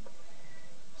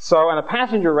 So, and the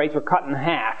passenger rates were cut in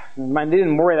half. They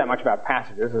didn't worry that much about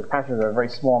passengers, because passengers are a very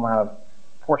small amount of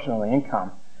portion of the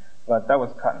income, but that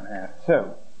was cut in half too.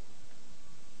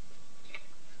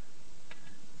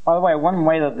 By the way, one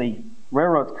way that the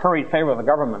railroads curried favor of the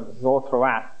government, this is all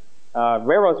throughout,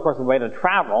 railroads, of course, are the way to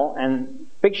travel, and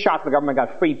big shots the government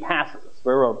got free passes,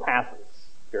 railroad passes.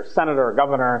 If you're a senator or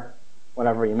governor,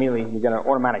 whatever, you get an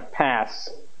automatic pass,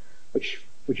 which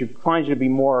finds you to be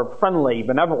more friendly,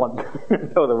 benevolent,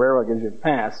 so the railroad gives you a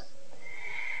pass.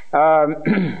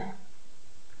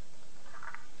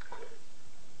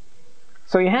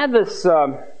 So you had this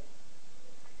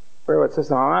railroad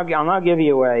system. I'll now give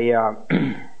you a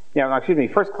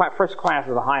first class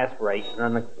is the highest rate,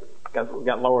 and then it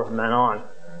got lower from then on.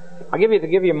 To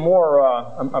give you more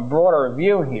a broader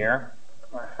view here,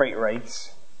 freight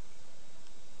rates.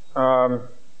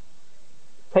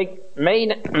 Take May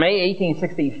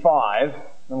 1865,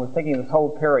 and we're taking this whole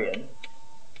period,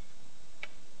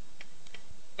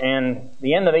 and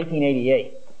the end of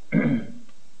 1888.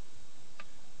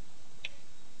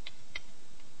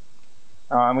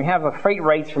 And we have the freight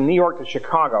rates from New York to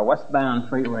Chicago, westbound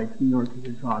freight rates, New York to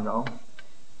Chicago.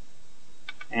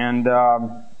 And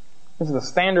this is the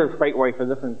standard freight rate for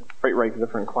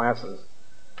different classes.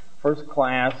 First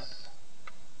class,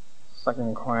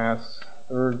 second class,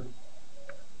 third,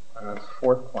 and that's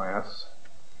fourth class.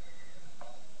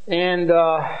 And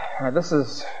this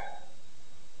was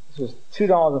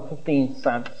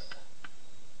 $2.15,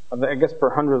 I guess, per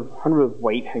hundredth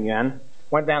weight again.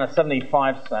 Went down to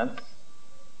 75 cents.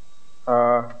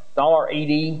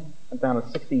 $1.80 went down to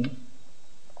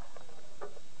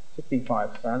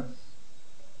 65 cents.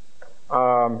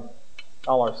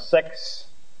 $1.06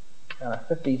 down to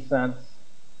 50 cents.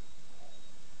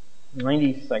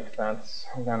 96 cents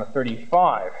down to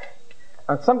 35.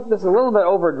 Now this is a little bit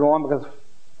overdrawn because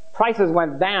prices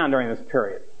went down during this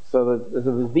period, so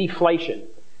there was deflation.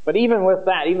 But even with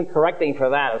that, even correcting for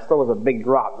that, it still was a big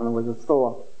drop. In other words, it's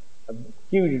still a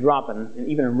huge drop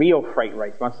even in real freight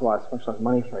rates, much less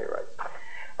money freight rates.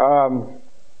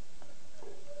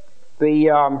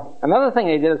 Another thing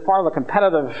they did as part of a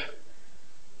competitive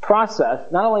process,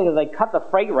 not only did they cut the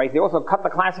freight rates, they also cut the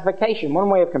classification. One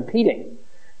way of competing.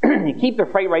 You keep the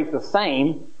freight rates the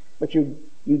same, but you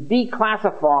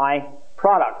declassify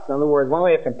products. In other words, one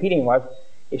way of competing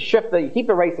you keep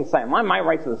the rates the same. My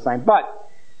rates are the same, but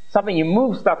you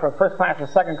move stuff from first class to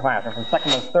second class, or from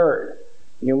second to third.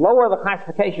 You lower the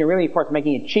classification, you're really, of course,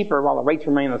 making it cheaper while the rates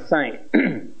remain the same.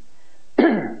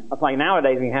 It's like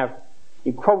nowadays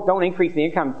you quote, don't increase the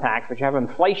income tax, but you have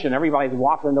inflation, everybody's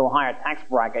walked into a higher tax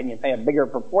bracket and you pay a bigger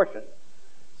proportion.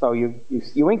 So you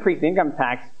increase the income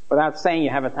tax without saying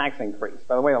you have a tax increase.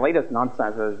 By the way, the latest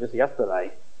nonsense is just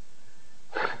yesterday.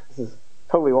 This is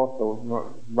totally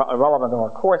irrelevant to our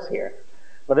course here.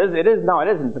 But it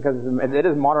isn't, because it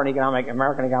is modern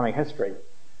American economic history.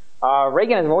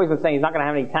 Reagan has always been saying he's not going to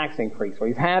have any tax increase.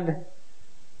 Well,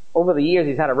 over the years,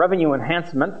 he's had a revenue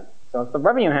enhancement. So it's the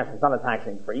revenue enhancement, not a tax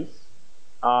increase.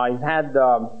 He's had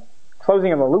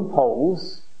closing of the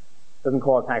loopholes, doesn't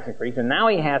call it a tax increase. And now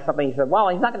he has something, he said, well,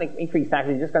 he's not going to increase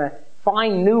taxes, he's just going to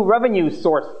find new revenue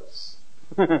sources.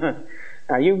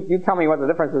 Now, you tell me what the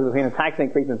difference is between a tax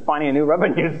increase and finding a new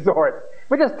revenue source.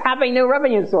 We're just tapping new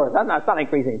revenue source. That's not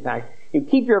increasing tax. You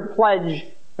keep your pledge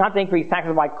not to increase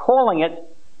taxes by calling it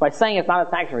By saying it's not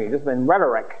a tax relief, just in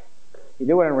rhetoric. You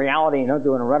do it in reality, you don't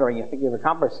do it in rhetoric, you think you've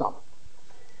accomplished something.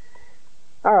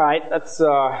 All right, that's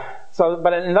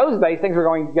but in those days things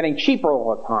were getting cheaper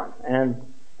all the time, and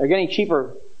they're getting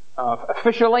cheaper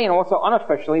officially and also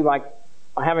unofficially by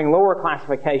having lower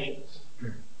classifications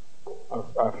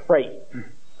of freight.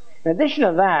 In addition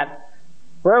to that,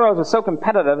 railroads were so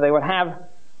competitive they would have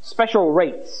special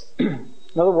rates. In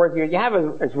other words, you have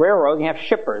as railroads, you have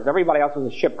shippers. Everybody else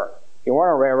was a shipper. If you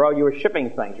weren't a railroad, you were shipping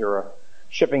things. You were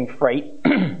shipping freight,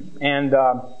 and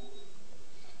the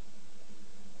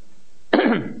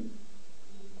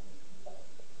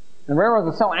railroads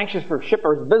were so anxious for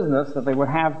shippers' business that they would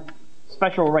have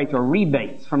special rates or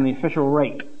rebates from the official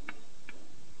rate.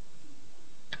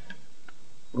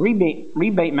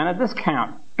 Rebate meant a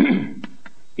discount.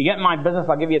 If you get in my business,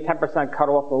 I'll give you a 10% cut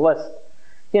off the list.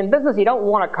 See, in business, you don't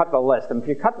want to cut the list. And if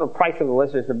you cut the price of the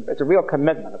list, it's a real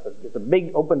commitment. It's a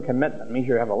big open commitment. It means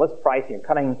you have a list price, you're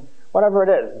cutting whatever it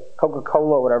is,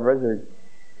 Coca-Cola or whatever it is. Or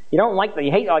you don't like that.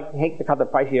 You hate to cut the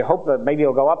price. You hope that maybe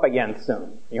it'll go up again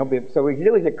soon. So what you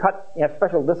do is you have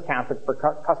special discounts for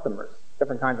customers,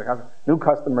 different kinds of customers, new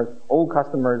customers, old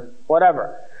customers,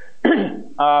 whatever.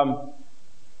 And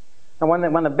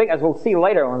when the big, as we'll see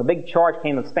later, when the big charge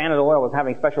came that Standard Oil was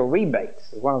having special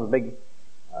rebates, it was one of the big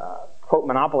quote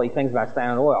monopoly things about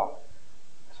Standard Oil.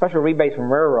 Special rebates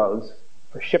from railroads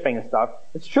for shipping and stuff.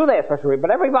 It's true they had special rebates,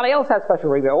 but everybody else had special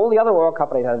rebates. All the other oil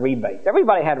companies had rebates.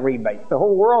 Everybody had rebates. The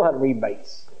whole world had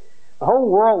rebates. The whole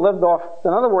world lived off.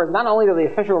 In other words, not only did the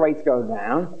official rates go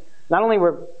down, not only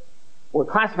were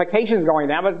classifications going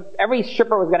down, but every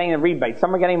shipper was getting a rebate.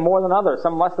 Some were getting more than others,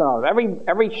 some less than others.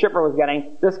 Every shipper was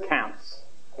getting discounts.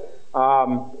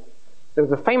 There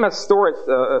was a famous story,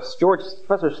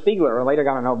 Professor Stiegler, who later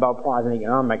got a Nobel Prize in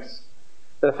economics,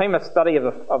 did a famous study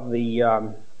of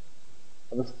the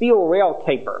steel rail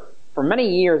caper. For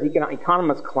many years,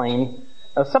 economists claimed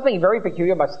there was something very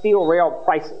peculiar about steel rail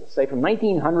prices. Say from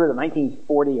 1900 to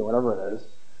 1940 or whatever it is,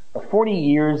 for 40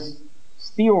 years,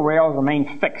 steel rails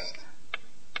remained fixed.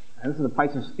 And this is the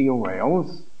price of steel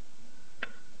rails.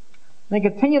 They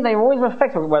continued, they always were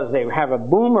fixed, whether they have a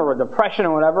boom or a depression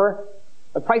or whatever.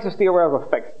 The price of steel rails were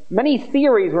fixed. Many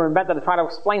theories were invented to try to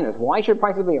explain this. Why should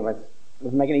prices be? It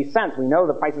doesn't make any sense. We know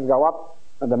the prices go up,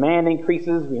 the demand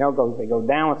increases. We know they go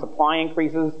down when supply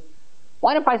increases.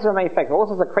 Why do prices remain fixed? All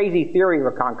sorts of crazy theories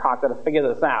were concocted to figure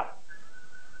this out.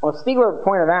 Well, Stiegler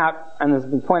pointed out, and has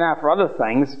been pointed out for other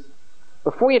things,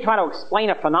 before you try to explain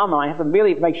a phenomenon, you have to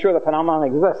really make sure the phenomenon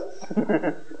exists.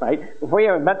 Right? Before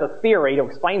you invent a theory to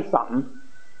explain something,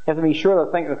 you have to be sure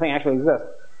the thing actually exists.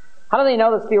 How do they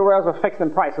know that steel rails are fixed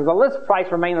in price? Because the list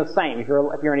price remains the same. If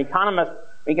you're an economist,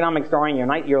 economic historian,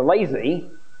 you're lazy,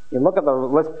 you look at the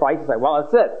list price and say, well,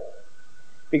 that's it.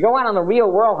 If you go out on the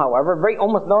real world, however,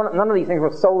 almost none of these things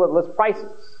were sold at list prices.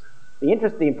 The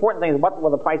important thing is what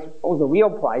was the real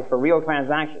price for real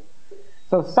transactions.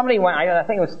 So somebody I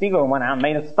think it was Stiegler went out and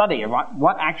made a study of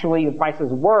what actually the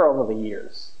prices were over the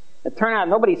years. It turned out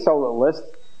nobody sold at list.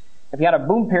 If you had a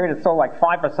boom period, it sold like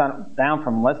 5% down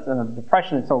from list, and a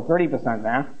depression, it sold 30%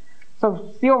 down.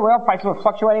 So steel rail prices were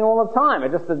fluctuating all the time.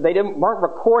 It just that they weren't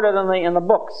recorded in the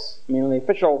books. I mean, in the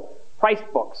official price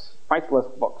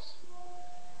list books.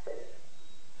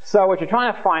 So what you're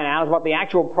trying to find out is what the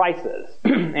actual price is.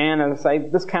 And as I say,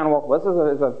 discount off list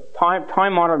is a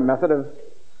time-honored method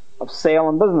of sale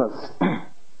in business.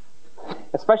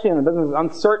 Especially in the business is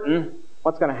uncertain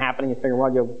what's going to happen, and you figure,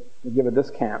 well, you'll give a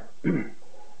discount.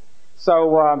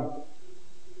 So,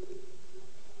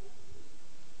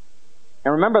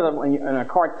 and remember that in a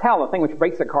cartel, the thing which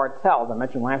breaks a cartel, as I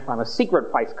mentioned last time, is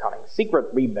secret price cutting,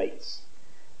 secret rebates.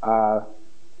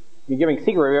 You're giving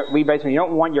secret rebates when you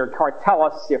don't want your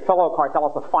fellow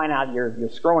cartelists to find out you're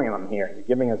screwing them here. You're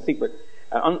giving a secret,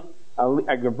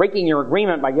 you're breaking your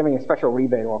agreement by giving a special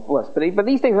rebate off list. But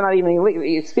these things are not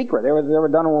even secret. They were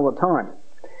done all the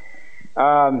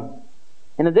time.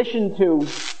 In addition to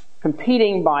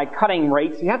competing by cutting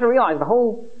rates, you have to realize the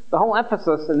whole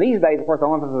emphasis in these days, of course, the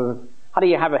whole emphasis is how do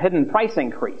you have a hidden price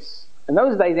increase? In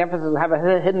those days, the emphasis was have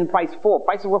a hidden price fall.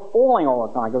 Prices were falling all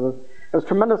the time because there was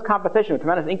tremendous competition, a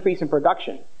tremendous increase in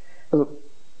production. It was a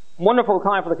wonderful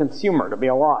time for the consumer to be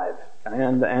alive.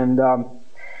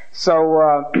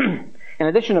 So in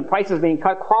addition to prices being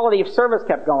cut, quality of service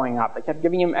kept going up. They kept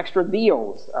giving him extra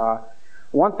deals.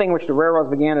 One thing which the railroads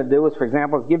began to do is, for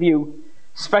example, give you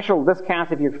special discounts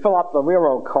if you fill up the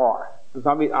railroad car. There's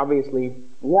obviously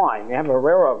why. You have a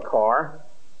railroad car.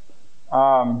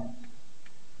 There's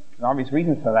obvious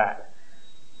reasons for that.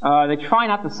 They try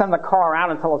not to send the car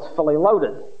out until it's fully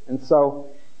loaded. And so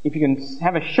if you can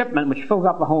have a shipment which fills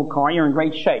up the whole car, you're in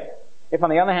great shape. If, on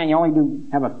the other hand, you only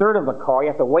have a third of the car, you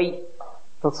have to wait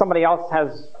till somebody else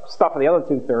has stuff for the other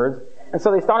 2/3. And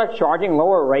so they started charging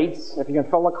lower rates if you can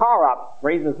fill the car up.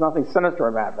 There's nothing sinister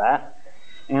about that.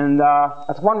 And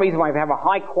that's one reason why if you have a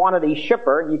high quantity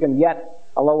shipper, you can get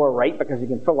a lower rate because you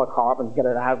can fill the car up and get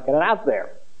it out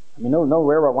there. I mean, no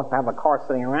railroad wants to have a car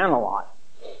sitting around a lot.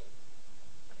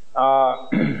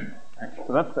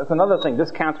 So that's another thing.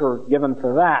 Discounts were given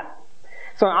for that.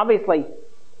 So obviously,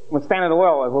 when Standard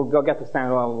Oil, we'll go get to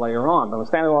Standard Oil later on, but when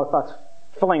Standard Oil starts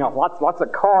filling up lots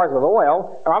of cars with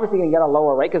oil, they're obviously going to get a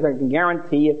lower rate because they can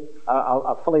guarantee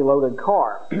a fully loaded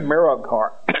car, railroad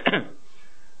car.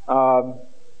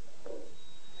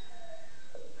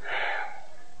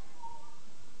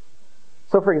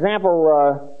 So, for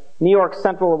example, New York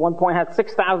Central at one point had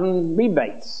 6,000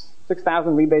 rebates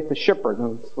to shippers.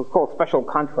 And it was called special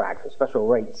contracts or special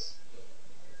rates.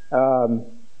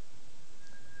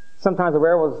 Sometimes the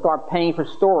railroads start paying for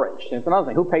storage. And it's another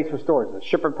thing. Who pays for storage? The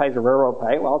shipper pays, the railroad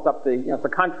pays. Well, it's up to, it's a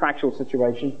contractual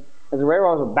situation. As the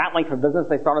railroads were battling for business,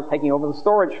 they started taking over the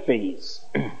storage fees.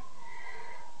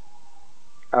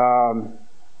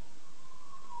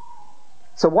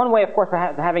 So one way, of course, for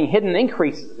having hidden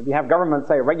increases, if you have government,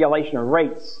 say, regulation of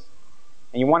rates,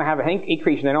 and you want to have an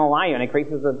increase and they don't allow you an increase,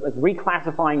 is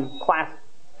reclassifying class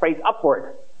rates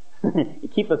upward. You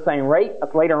keep the same rate.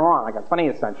 That's later on, like the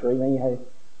 20th century. Then you have,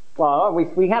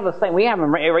 we have the same. We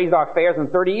haven't raised our fares in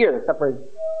 30 years, except for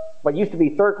what used to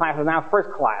be third class is now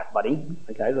first class, buddy.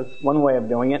 Okay, that's one way of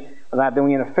doing it, without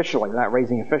doing it officially, without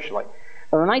raising officially.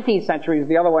 But the 19th century is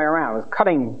the other way around. It was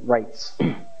cutting rates.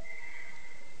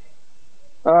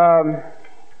 Okay,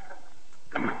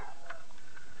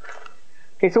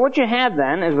 so what you had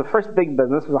then is the first big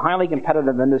business was a highly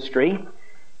competitive industry,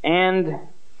 and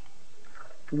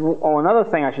another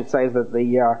thing I should say is that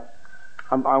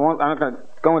I'm not going to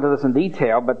go into this in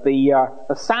detail, but the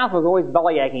South was always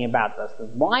bellyaching about this.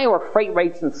 Why were freight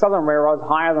rates in Southern railroads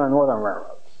higher than Northern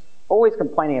railroads? Always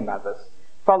complaining about this.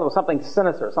 Felt there was something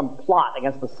sinister, some plot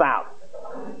against the South.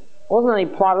 It wasn't any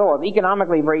plot at all. It was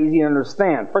economically very easy to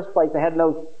understand. First place, they had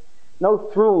no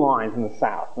through lines in the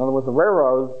South. In other words, the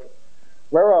railroad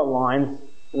lines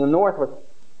in the North were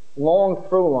long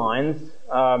through lines,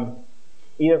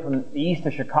 either from the east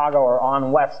to Chicago or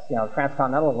on west,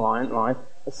 transcontinental lines.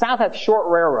 The South had short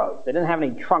railroads. They didn't have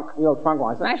any real trunk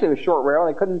lines. And actually, it was short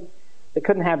railroad. They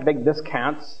couldn't have big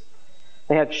discounts.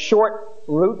 They had short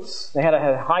routes. They had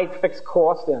a high fixed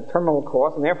cost and terminal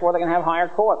cost, and therefore they're going to have higher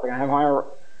costs. They're going to have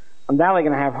undoubtedly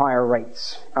going to have higher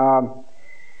rates.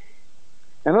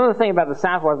 Another thing about the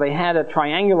South was they had a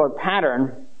triangular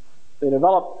pattern. They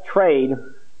developed trade.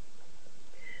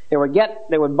 They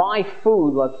would buy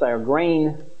food, let's say, or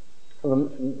grain from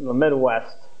the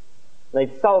Midwest.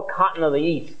 They'd sell cotton to the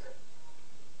East.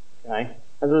 Okay.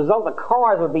 As a result, the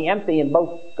cars would be empty and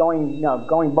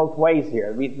going both ways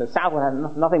here. The South would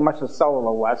have nothing much to sell to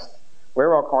the West.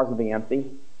 Railroad cars would be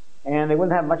empty, and they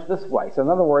wouldn't have much this way. So in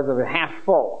other words, they were half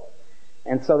full.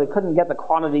 And so they couldn't get the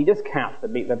quantity discounts.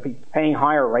 They'd be paying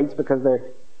higher rates because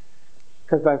the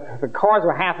cars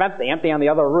were half empty on the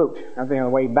other route, empty on the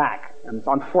way back. And it's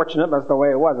unfortunate, but that's the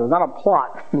way it was. It was not a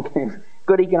plot.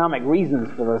 Good economic reasons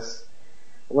for this.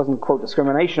 It wasn't, quote,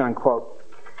 discrimination, unquote.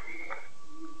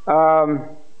 At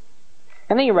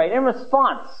any rate, in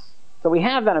response, so we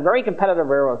have then a very competitive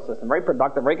railroad system, very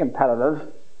productive, very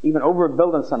competitive, even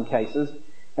overbuilt in some cases,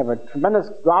 have a tremendous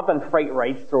drop in freight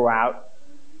rates throughout.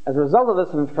 As a result of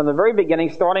this, from the very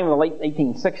beginning, starting in the late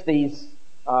 1860s,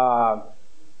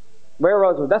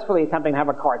 railroads were desperately attempting to have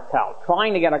a cartel,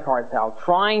 trying to get a cartel,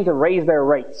 trying to raise their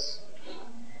rates.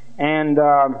 And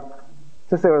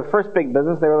since they were the first big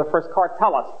business, they were the first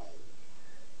cartelists.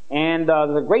 And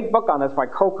there's a great book on this by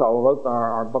Coco, who wrote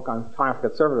our book on Triumph of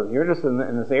Conservatism. If you're interested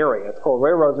in this area, it's called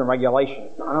Railroads and Regulation.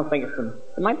 I don't think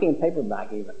it might be in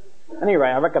paperback even. Anyway,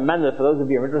 I recommend it for those of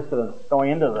you who are interested in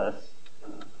going into this.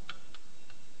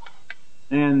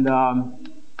 And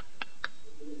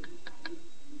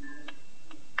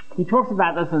he talks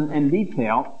about this in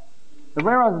detail. The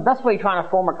railroads are desperately trying to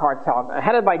form a cartel,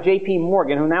 headed by J.P.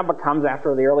 Morgan, who now becomes,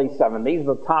 after the early 70s,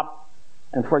 the top,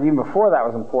 and even before that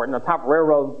was important, the top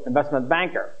railroad investment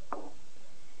banker.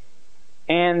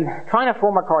 And trying to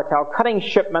form a cartel, cutting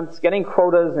shipments, getting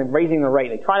quotas, and raising the rate.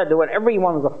 They try to do it. Every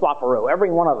one was a flopperoo.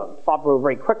 Every one of them flopperoo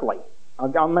very quickly.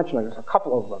 I'll mention just a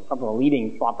couple of them, a couple of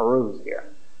leading flopperoos here.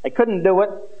 They couldn't do it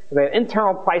because they had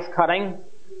internal price cutting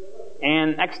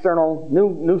and external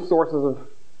new sources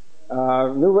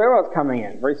of new railroads coming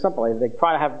in. Very simply, they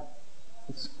try to have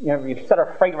you set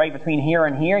a freight rate between here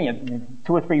and here. You have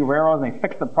 2 or 3 railroads, and they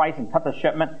fix the price and cut the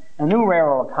shipment. A new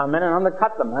railroad will come in and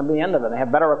undercut them. That'll be the end of it. They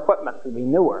have better equipment to be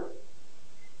newer.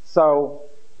 So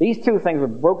these two things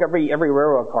broke every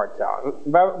railroad cartel.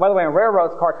 By the way, in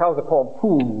railroads, cartels are called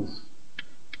pools.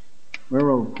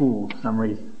 Railroad pools, for some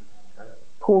reason.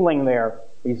 Pooling their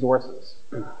resources.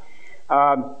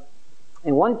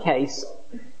 In one case,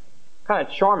 kind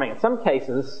of charming, in some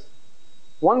cases,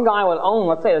 one guy would own,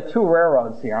 let's say, the two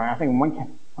railroads here. I think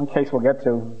one case we'll get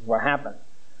to is what happened.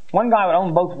 One guy would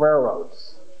own both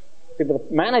railroads. See, but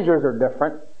the managers are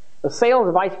different. The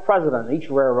sales vice president of each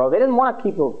railroad, they didn't want to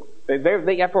keep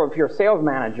if you're a sales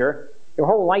manager, your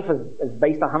whole life is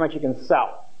based on how much you can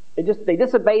sell. They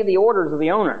disobeyed the orders of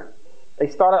the owner. They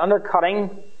started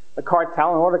undercutting the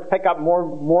cartel in order to pick up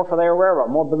more for their railroad,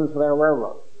 more business for their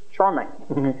railroad. Charming.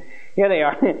 Here they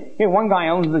are. Here one guy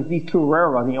owns these two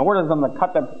railroads. He orders them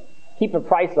to keep the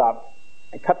price up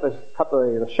and cut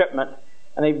the shipment.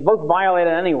 And they both violate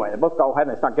it anyway. They both go ahead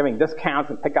and they start giving discounts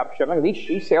and pick up shipment.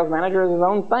 Each sales manager is his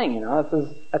own thing, you know.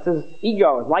 That's his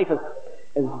ego. His life is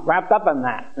wrapped up in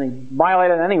that. And he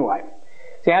violated it anyway.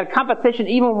 So you had competition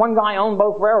even when one guy owned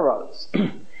both railroads.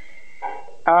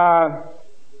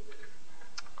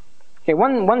 Okay,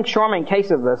 one charming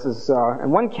case of this is,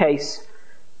 in one case,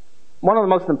 one of the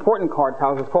most important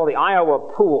cartels is called the Iowa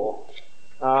Pool.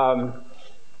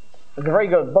 There's a very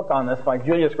good book on this by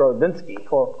Julius Grodinsky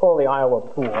called The Iowa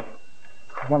Pool.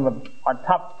 One of our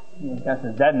top, I guess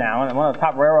is dead now, and one of the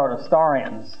top railroad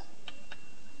historians.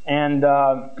 And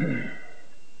the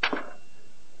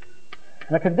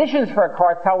conditions for a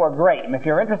cartel were great. And if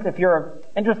you're interested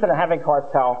in having a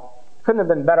cartel, it couldn't have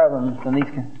been better than these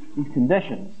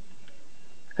conditions.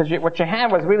 Because what you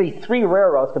had was really three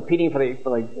railroads competing for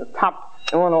the top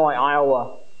Illinois,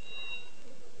 Iowa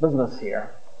business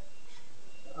here.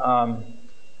 So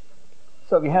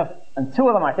if you have, and two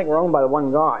of them I think were owned by the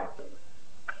one guy.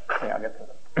 Okay, I'll get to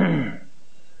them.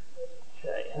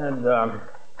 Okay, and so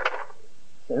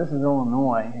this is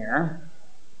Illinois here.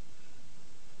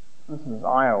 This is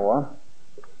Iowa.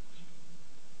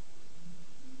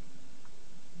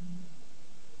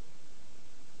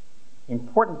 The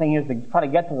important thing is to try to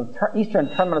get to the eastern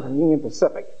terminus of Union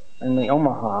Pacific, namely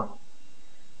Omaha.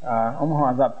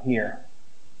 Omaha is up here.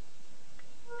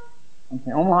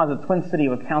 Okay, Omaha is a twin city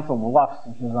with Council Bluffs,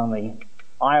 which is on the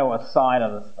Iowa side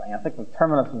of this thing. I think the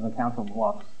terminus is in Council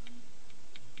Bluffs.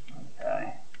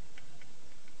 Okay.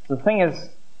 So the thing is,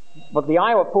 what the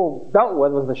Iowa Pool dealt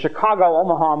with was the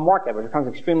Chicago-Omaha market, which becomes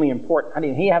extremely important.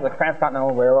 He has a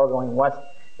transcontinental railroad going west.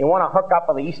 You want to hook up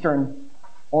with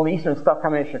all the eastern stuff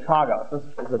coming in Chicago. So this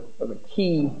is a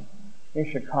key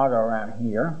in Chicago around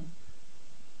here.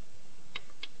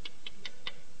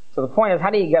 So the point is, how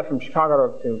do you get from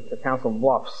Chicago to Council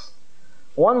Bluffs?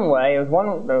 One way is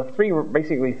there were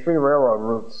basically three railroad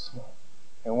routes.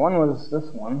 And one was this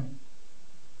one.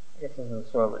 I guess this is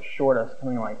sort of the shortest,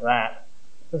 coming like that.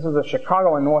 This is the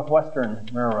Chicago and Northwestern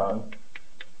Railroad.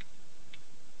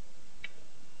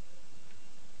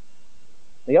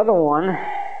 The other one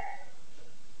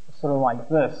is sort of like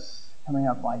this, coming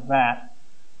up like that.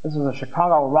 This is the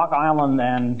Chicago, Rock Island,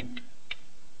 and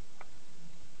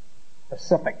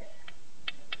Pacific.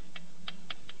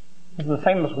 This is the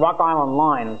famous Rock Island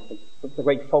line. It's a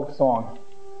great folk song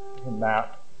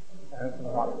about.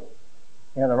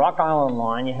 You have the Rock Island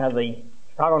line, you have the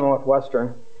Chicago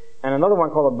Northwestern, and another one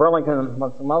called the Burlington.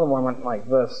 Another one went like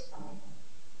this.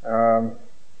 So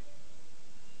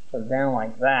down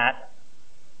like that.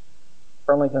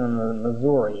 Burlington and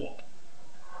Missouri,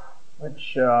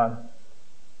 which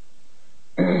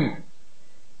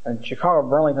and Chicago,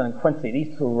 Burlington, and Quincy,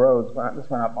 these two roads, this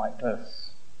went up like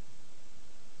this.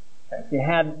 Okay, so you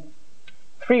had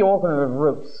three alternative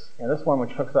routes. This one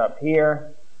which hooks up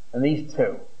here, and these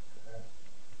two.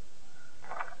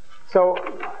 So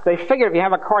they figured if you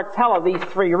have a cartel of these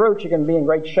three routes, you can be in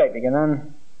great shape. You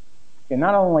can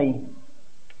not only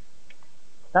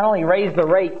raise the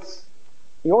rates,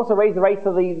 you also raise the rates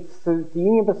to the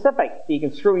Union Pacific. So you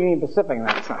can screw Union Pacific in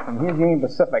that sense. And here's Union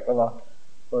Pacific with a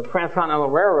transcontinental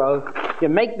railroad. You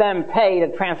make them pay to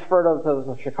transfer to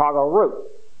the Chicago route.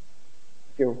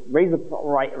 If you raise the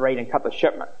rate and cut the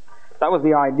shipment. That was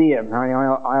the idea behind the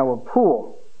Iowa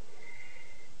Pool.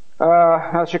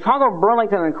 Now Chicago,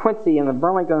 Burlington, and Quincy, and the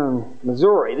Burlington and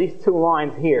Missouri, these two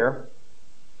lines here,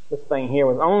 this thing here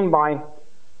was owned by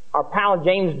our pal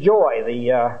James Joy,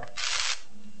 the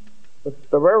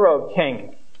railroad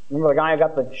king. Remember the guy who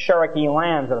got the Cherokee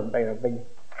lands from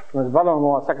his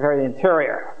brother-in-law, Secretary of the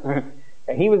Interior.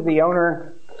 And he was the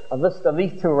owner of these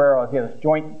two railroads here, this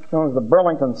joint known as the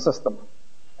Burlington system.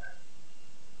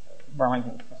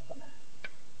 Burlington system.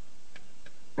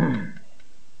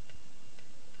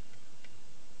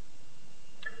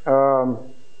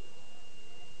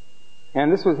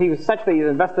 And he was essentially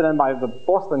invested in by the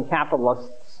Boston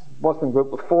capitalists, Boston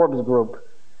group, the Forbes group.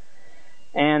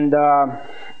 And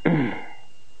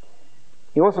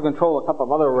he also controlled a couple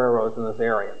of other railroads in this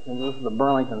area. And this is the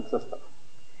Burlington system.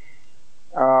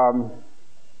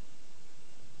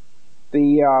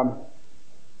 The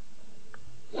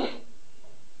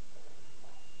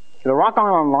Rock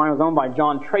Island line was owned by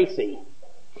John Tracy.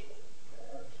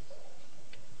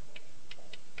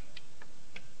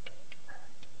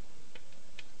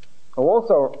 Who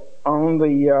also owned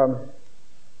the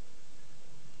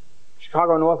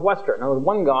Chicago Northwestern. There was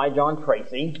one guy, John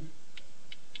Tracy,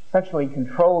 essentially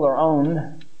controlled or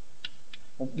owned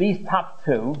these top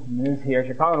two. There's here,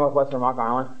 Chicago Northwestern, Rock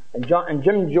Island, and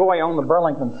Jim Joy owned the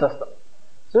Burlington system.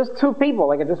 So there's two people.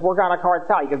 They could just work out a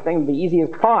cartel. You could think it'd be easy as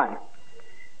pie.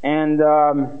 And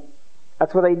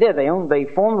that's what they did. They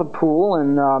formed the pool,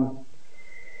 and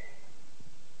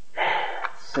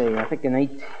let's see, I think in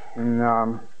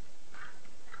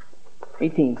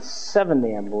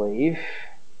 1870, I believe,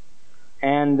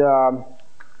 and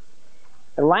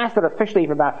it lasted officially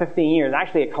for about 15 years.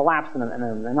 Actually, it collapsed in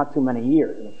not too many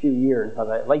years, in a few years, by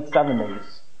the late 70s.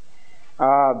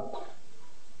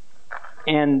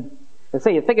 And they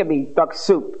say you'd think it'd be duck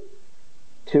soup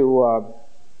to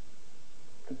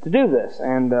do this.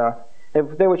 And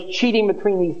if there was cheating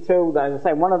between these two, as I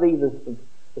say, one of these,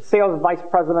 the sales vice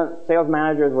president, sales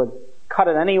managers would cut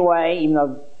it anyway, even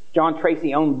though John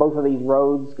Tracy owned both of these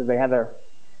roads, because there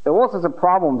were all sorts of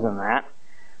problems in that.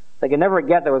 They could never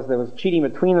get, there was cheating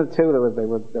between the two,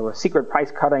 there was secret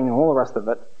price cutting and all the rest of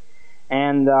it.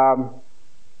 And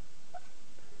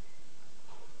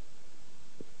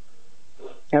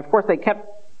of course they kept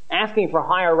asking for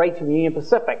higher rates from the Union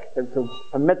Pacific to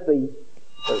permit the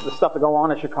stuff to go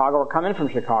on in Chicago or come in from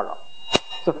Chicago.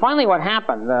 So finally what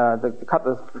happened, to cut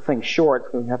this thing short,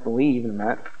 because we have to leave in a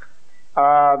minute,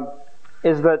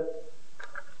 is that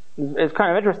it's kind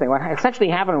of interesting. What essentially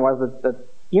happened was that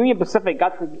Union Pacific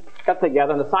got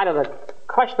together and decided to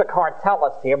crush the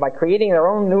cartelists here by creating their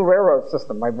own new railroad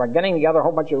system, by getting together a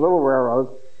whole bunch of little railroads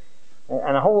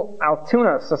and a whole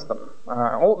Altoona system,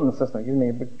 Alton system,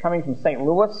 coming from St.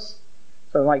 Louis,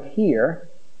 so like here,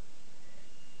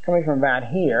 coming from about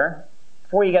here,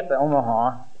 before you get to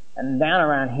Omaha, and down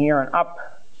around here and up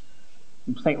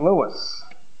from St. Louis,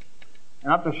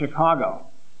 and up to Chicago.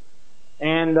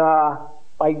 And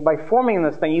by forming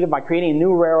this thing, either by creating a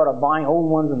new railroad or buying old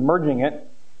ones and merging it,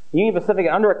 Union Pacific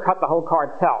undercut the whole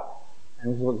cartel.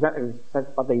 And it was exactly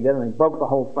what they did, and they broke the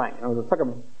whole thing. And it took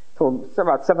them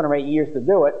about 7 or 8 years to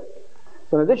do it.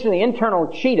 So in addition to the internal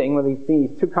cheating with these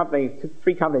three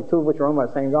companies, two of which were owned by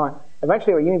the same guy,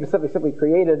 eventually what Union Pacific simply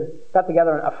got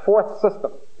together a fourth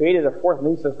system, created a fourth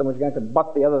new system which was going to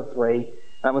bust the other three.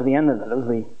 That was the end of it. It was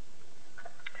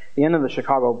the end of the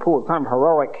Chicago pool. It's kind of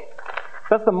heroic.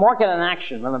 That's the market in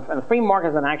action. And the free market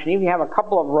is in action. Even if you have a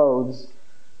couple of roads,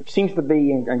 which seems to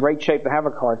be in great shape to have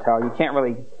a cartel, you can't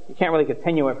really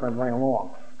continue it for very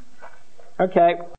long. Okay.